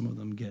build. Some of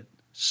them get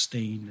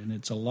stained, and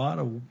it's a lot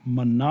of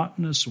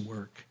monotonous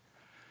work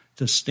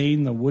to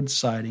stain the wood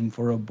siding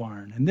for a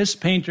barn. And this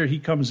painter, he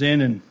comes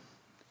in, and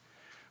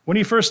when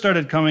he first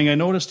started coming, I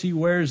noticed he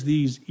wears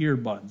these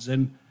earbuds,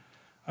 and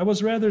I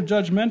was rather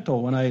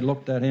judgmental when I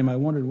looked at him. I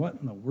wondered, what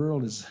in the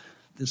world is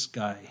this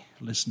guy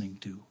listening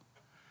to?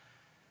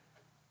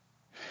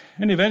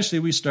 And eventually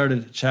we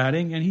started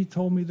chatting, and he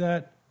told me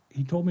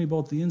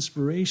about the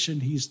inspiration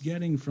he's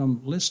getting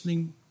from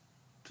listening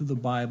to the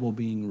Bible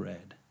being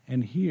read.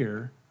 And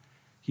here,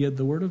 he had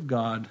the Word of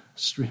God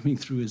streaming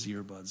through his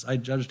earbuds. I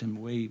judged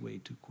him way, way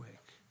too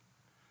quick.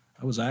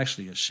 I was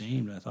actually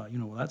ashamed. I thought,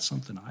 well, that's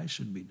something I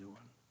should be doing.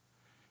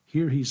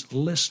 Here he's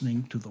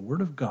listening to the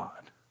Word of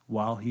God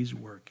while he's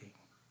working.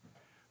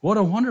 What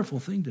a wonderful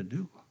thing to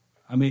do.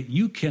 I mean,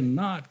 you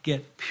cannot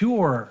get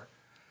pure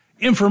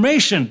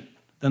information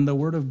than the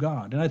Word of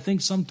God. And I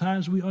think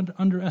sometimes we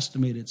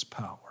underestimate its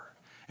power.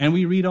 And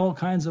we read all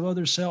kinds of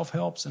other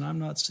self-helps, and I'm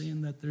not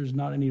saying that there's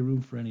not any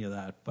room for any of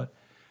that, but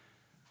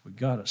we've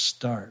got to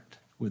start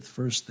with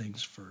first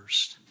things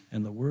first.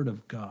 And the Word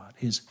of God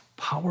is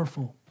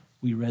powerful.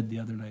 We read the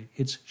other night.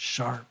 It's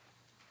sharp.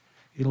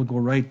 It'll go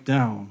right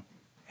down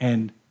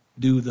and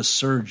do the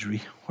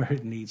surgery where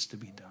it needs to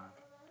be done.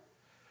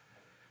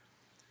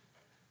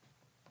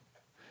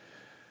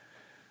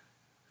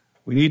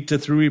 We need to,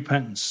 through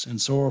repentance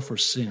and sorrow for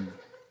sin,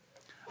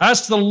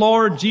 ask the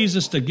Lord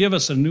Jesus to give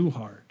us a new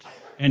heart.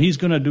 And he's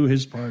going to do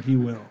his part. He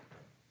will.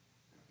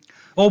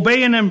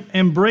 Obey and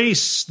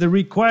embrace the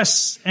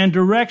requests and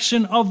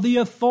direction of the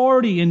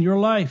authority in your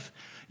life.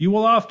 You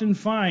will often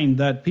find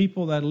that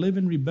people that live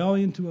in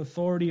rebellion to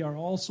authority are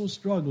also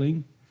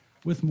struggling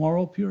with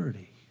moral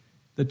purity.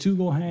 The two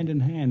go hand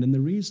in hand. And the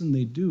reason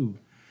they do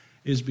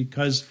is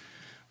because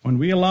when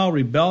we allow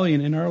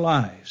rebellion in our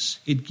lives,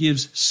 it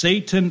gives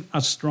Satan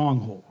a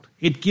stronghold.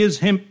 It gives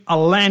him a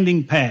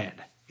landing pad.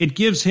 It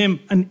gives him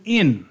an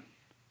in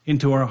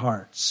into our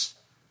hearts.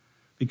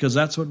 Because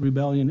that's what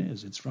rebellion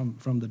is. It's from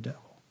the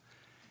devil.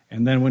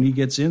 And then when he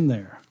gets in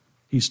there,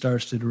 he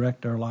starts to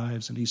direct our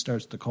lives and he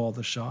starts to call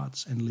the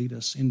shots and lead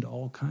us into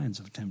all kinds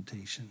of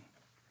temptation.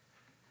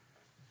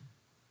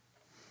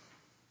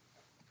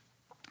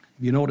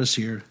 You notice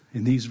here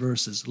in these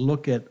verses,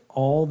 look at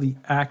all the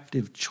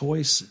active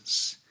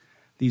choices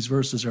these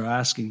verses are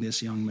asking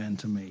this young man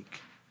to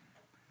make.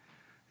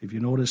 If you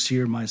notice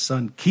here, my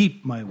son,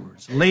 keep my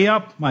words, lay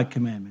up my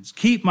commandments,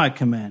 keep my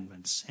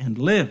commandments, and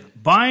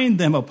live. Bind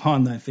them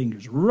upon thy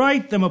fingers,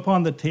 write them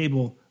upon the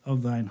table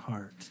of thine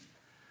heart.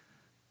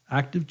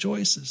 Active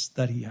choices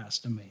that he has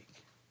to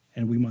make,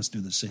 and we must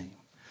do the same.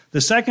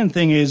 The second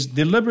thing is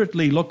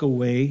deliberately look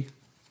away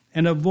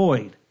and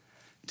avoid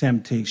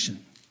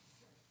temptation.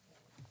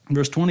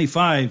 Verse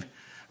 25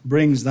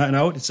 brings that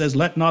out. It says,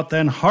 let not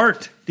thine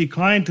heart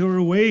decline to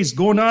her ways.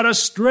 Go not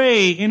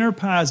astray in her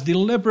paths.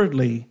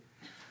 Deliberately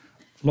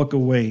look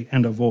away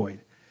and avoid.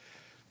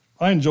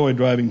 I enjoy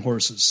driving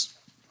horses.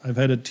 I've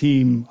had a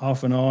team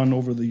off and on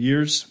over the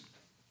years.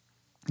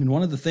 And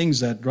one of the things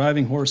that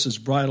driving horses'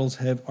 bridles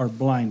have are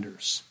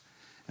blinders.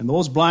 And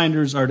those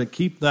blinders are to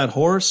keep that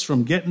horse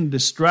from getting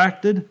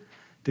distracted,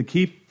 to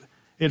keep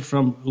it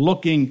from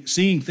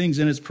seeing things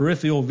in its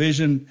peripheral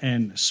vision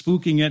and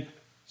spooking it.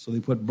 So they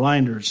put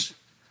blinders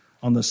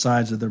on the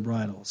sides of their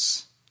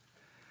bridles.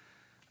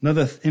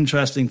 Another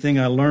interesting thing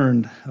I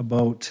learned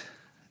about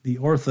the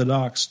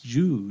Orthodox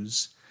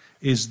Jews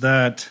is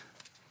that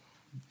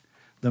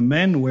the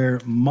men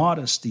wear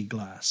modesty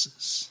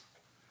glasses.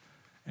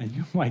 And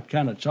you might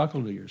kind of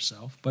chuckle to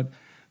yourself, but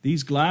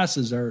these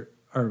glasses are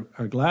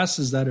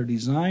glasses that are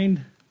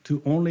designed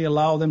to only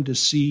allow them to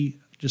see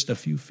just a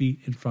few feet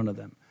in front of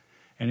them.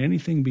 And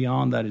anything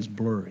beyond that is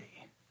blurry.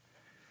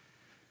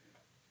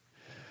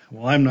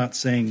 Well, I'm not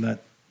saying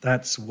that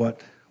that's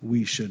what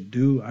we should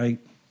do. I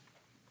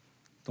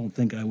don't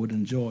think I would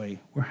enjoy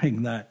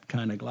wearing that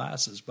kind of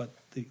glasses, but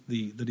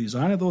the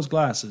design of those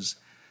glasses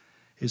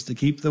is to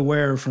keep the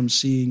wearer from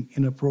seeing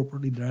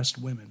inappropriately dressed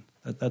women.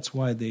 That's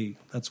why they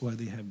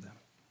have them.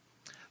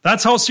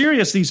 That's how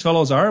serious these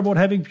fellows are about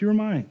having pure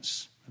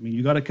minds. I mean,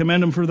 you got to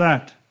commend them for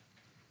that.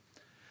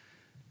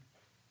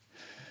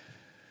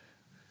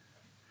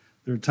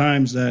 There are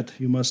times that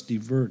you must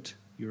divert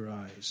your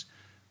eyes.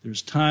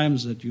 There's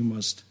times that you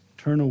must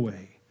turn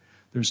away.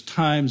 There's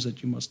times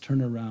that you must turn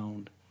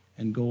around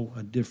and go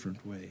a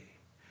different way.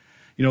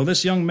 You know,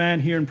 this young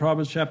man here in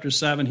Proverbs chapter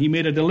 7, he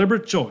made a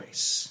deliberate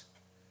choice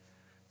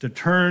to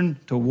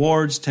turn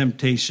towards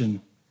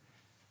temptation,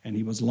 and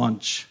he was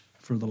lunch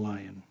for the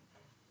lion.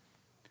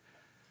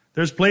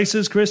 There's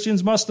places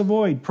Christians must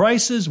avoid,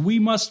 prices we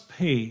must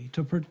pay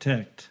to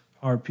protect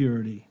our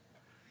purity.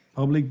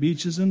 Public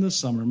beaches in the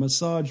summer,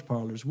 massage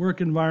parlors,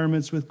 work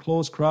environments with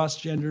close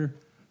cross-gender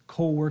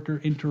co-worker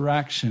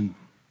interaction,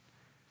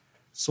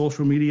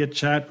 social media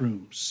chat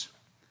rooms.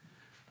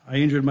 I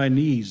injured my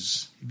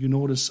knees. If you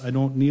notice, I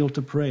don't kneel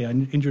to pray. I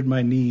injured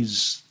my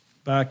knees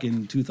back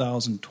in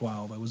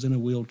 2012. I was in a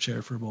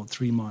wheelchair for about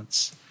 3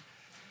 months.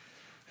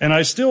 And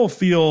I still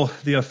feel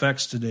the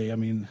effects today. I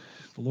mean,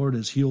 the Lord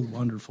has healed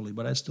wonderfully,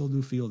 but I still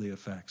do feel the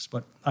effects.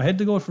 But I had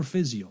to go for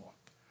physio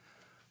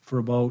for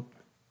about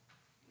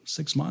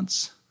 6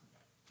 months,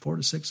 4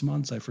 to 6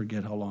 months. I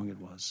forget how long it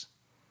was.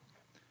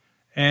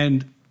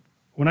 And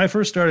when I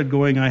first started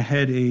going, I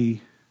had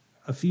a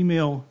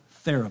female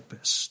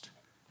therapist,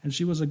 and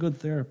she was a good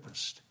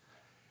therapist.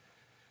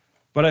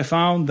 But I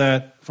found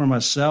that for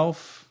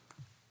myself,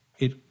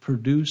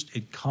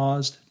 it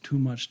caused too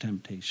much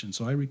temptation.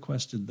 So I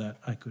requested that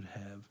I could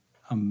have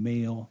a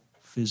male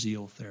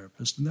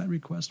physiotherapist, and that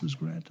request was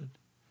granted.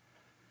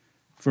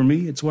 For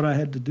me, it's what I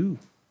had to do.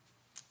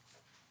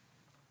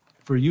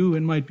 For you,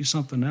 it might be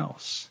something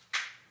else.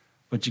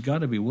 But you got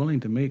to be willing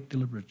to make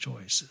deliberate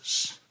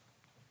choices.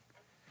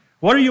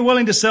 What are you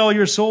willing to sell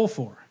your soul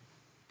for?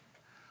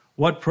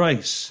 What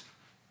price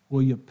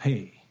will you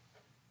pay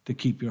to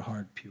keep your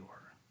heart pure?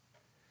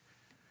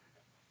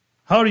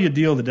 How do you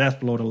deal the death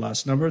blow to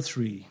lust? Number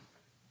 3,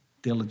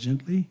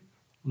 diligently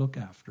look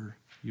after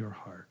your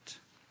heart.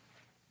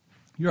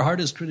 Your heart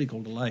is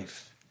critical to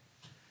life.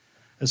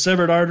 A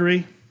severed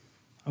artery,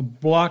 a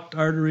blocked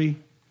artery,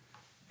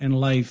 and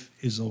life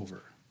is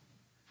over.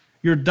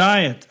 Your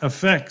diet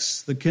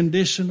affects the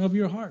condition of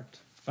your heart.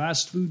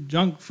 Fast food,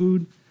 junk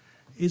food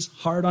is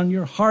hard on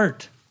your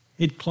heart.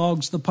 It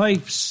clogs the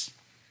pipes.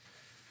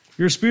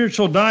 Your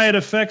spiritual diet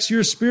affects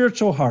your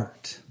spiritual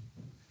heart.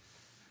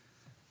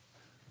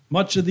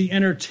 Much of the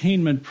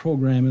entertainment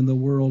program in the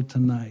world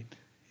tonight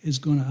is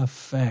going to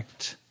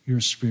affect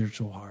your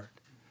spiritual heart.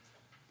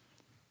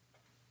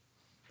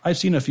 I've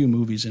seen a few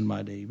movies in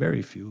my day,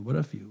 very few, but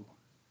a few.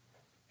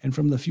 And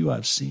from the few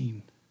I've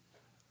seen,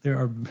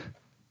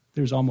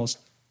 there's almost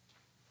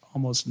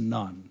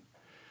none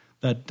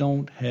that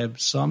don't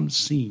have some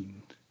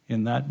scene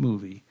in that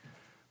movie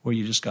where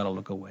you just got to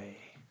look away.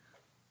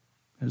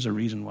 There's a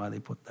reason why they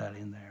put that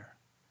in there.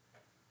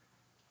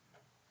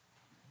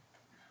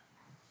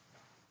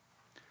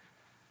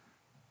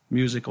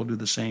 Music will do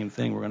the same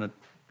thing. We're going to,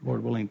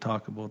 Lord willing,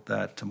 talk about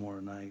that tomorrow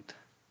night.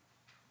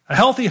 A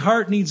healthy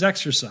heart needs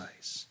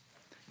exercise.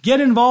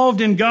 Get involved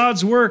in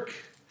God's work.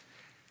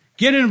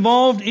 Get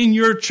involved in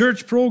your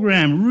church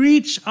program.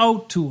 Reach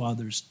out to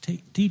others.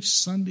 Teach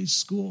Sunday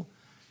school.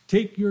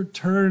 Take your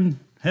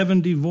turn,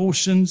 heaven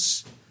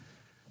devotions.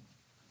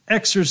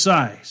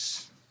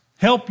 Exercise.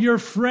 Help your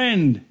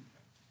friend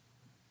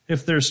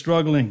if they're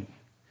struggling.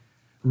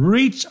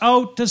 Reach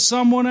out to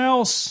someone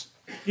else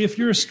if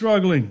you're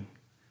struggling.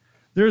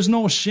 There's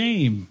no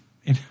shame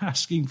in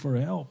asking for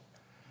help.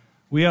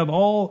 We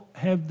all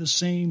have the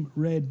same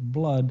red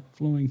blood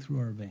flowing through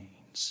our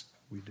veins.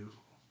 We do.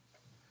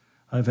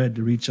 I've had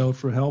to reach out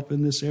for help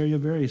in this area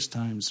various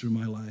times through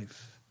my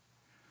life.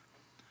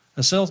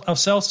 A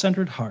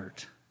self-centered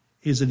heart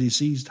is a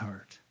diseased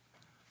heart.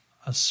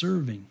 A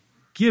serving,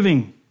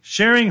 giving,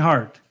 sharing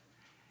heart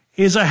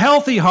is a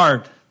healthy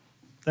heart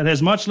that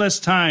has much less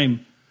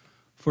time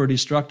for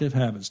destructive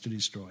habits to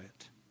destroy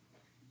it.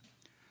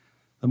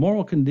 The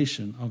moral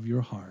condition of your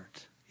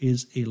heart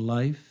is a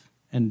life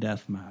and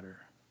death matter.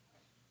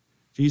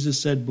 Jesus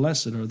said,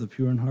 "Blessed are the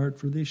pure in heart,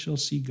 for they shall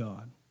see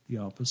God." The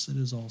opposite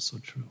is also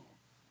true.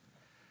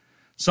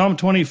 Psalm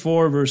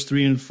 24, verse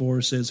 3 and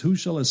 4 says, "Who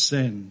shall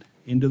ascend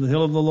into the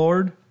hill of the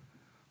Lord?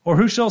 Or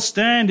who shall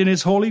stand in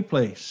his holy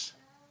place?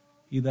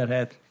 He that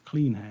hath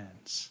clean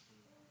hands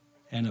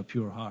and a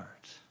pure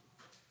heart."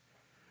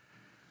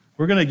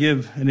 We're going to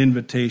give an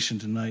invitation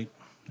tonight.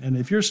 And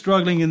if you're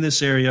struggling in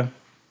this area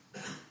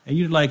and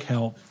you'd like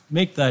help,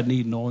 make that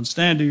need known.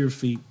 Stand to your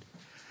feet.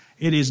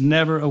 It is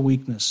never a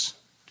weakness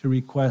to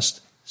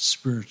request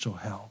spiritual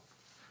help.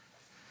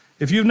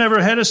 If you've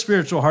never had a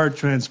spiritual heart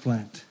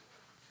transplant,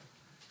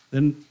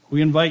 then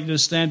we invite you to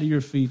stand to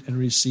your feet and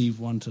receive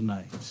one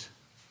tonight.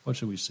 What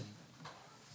should we sing?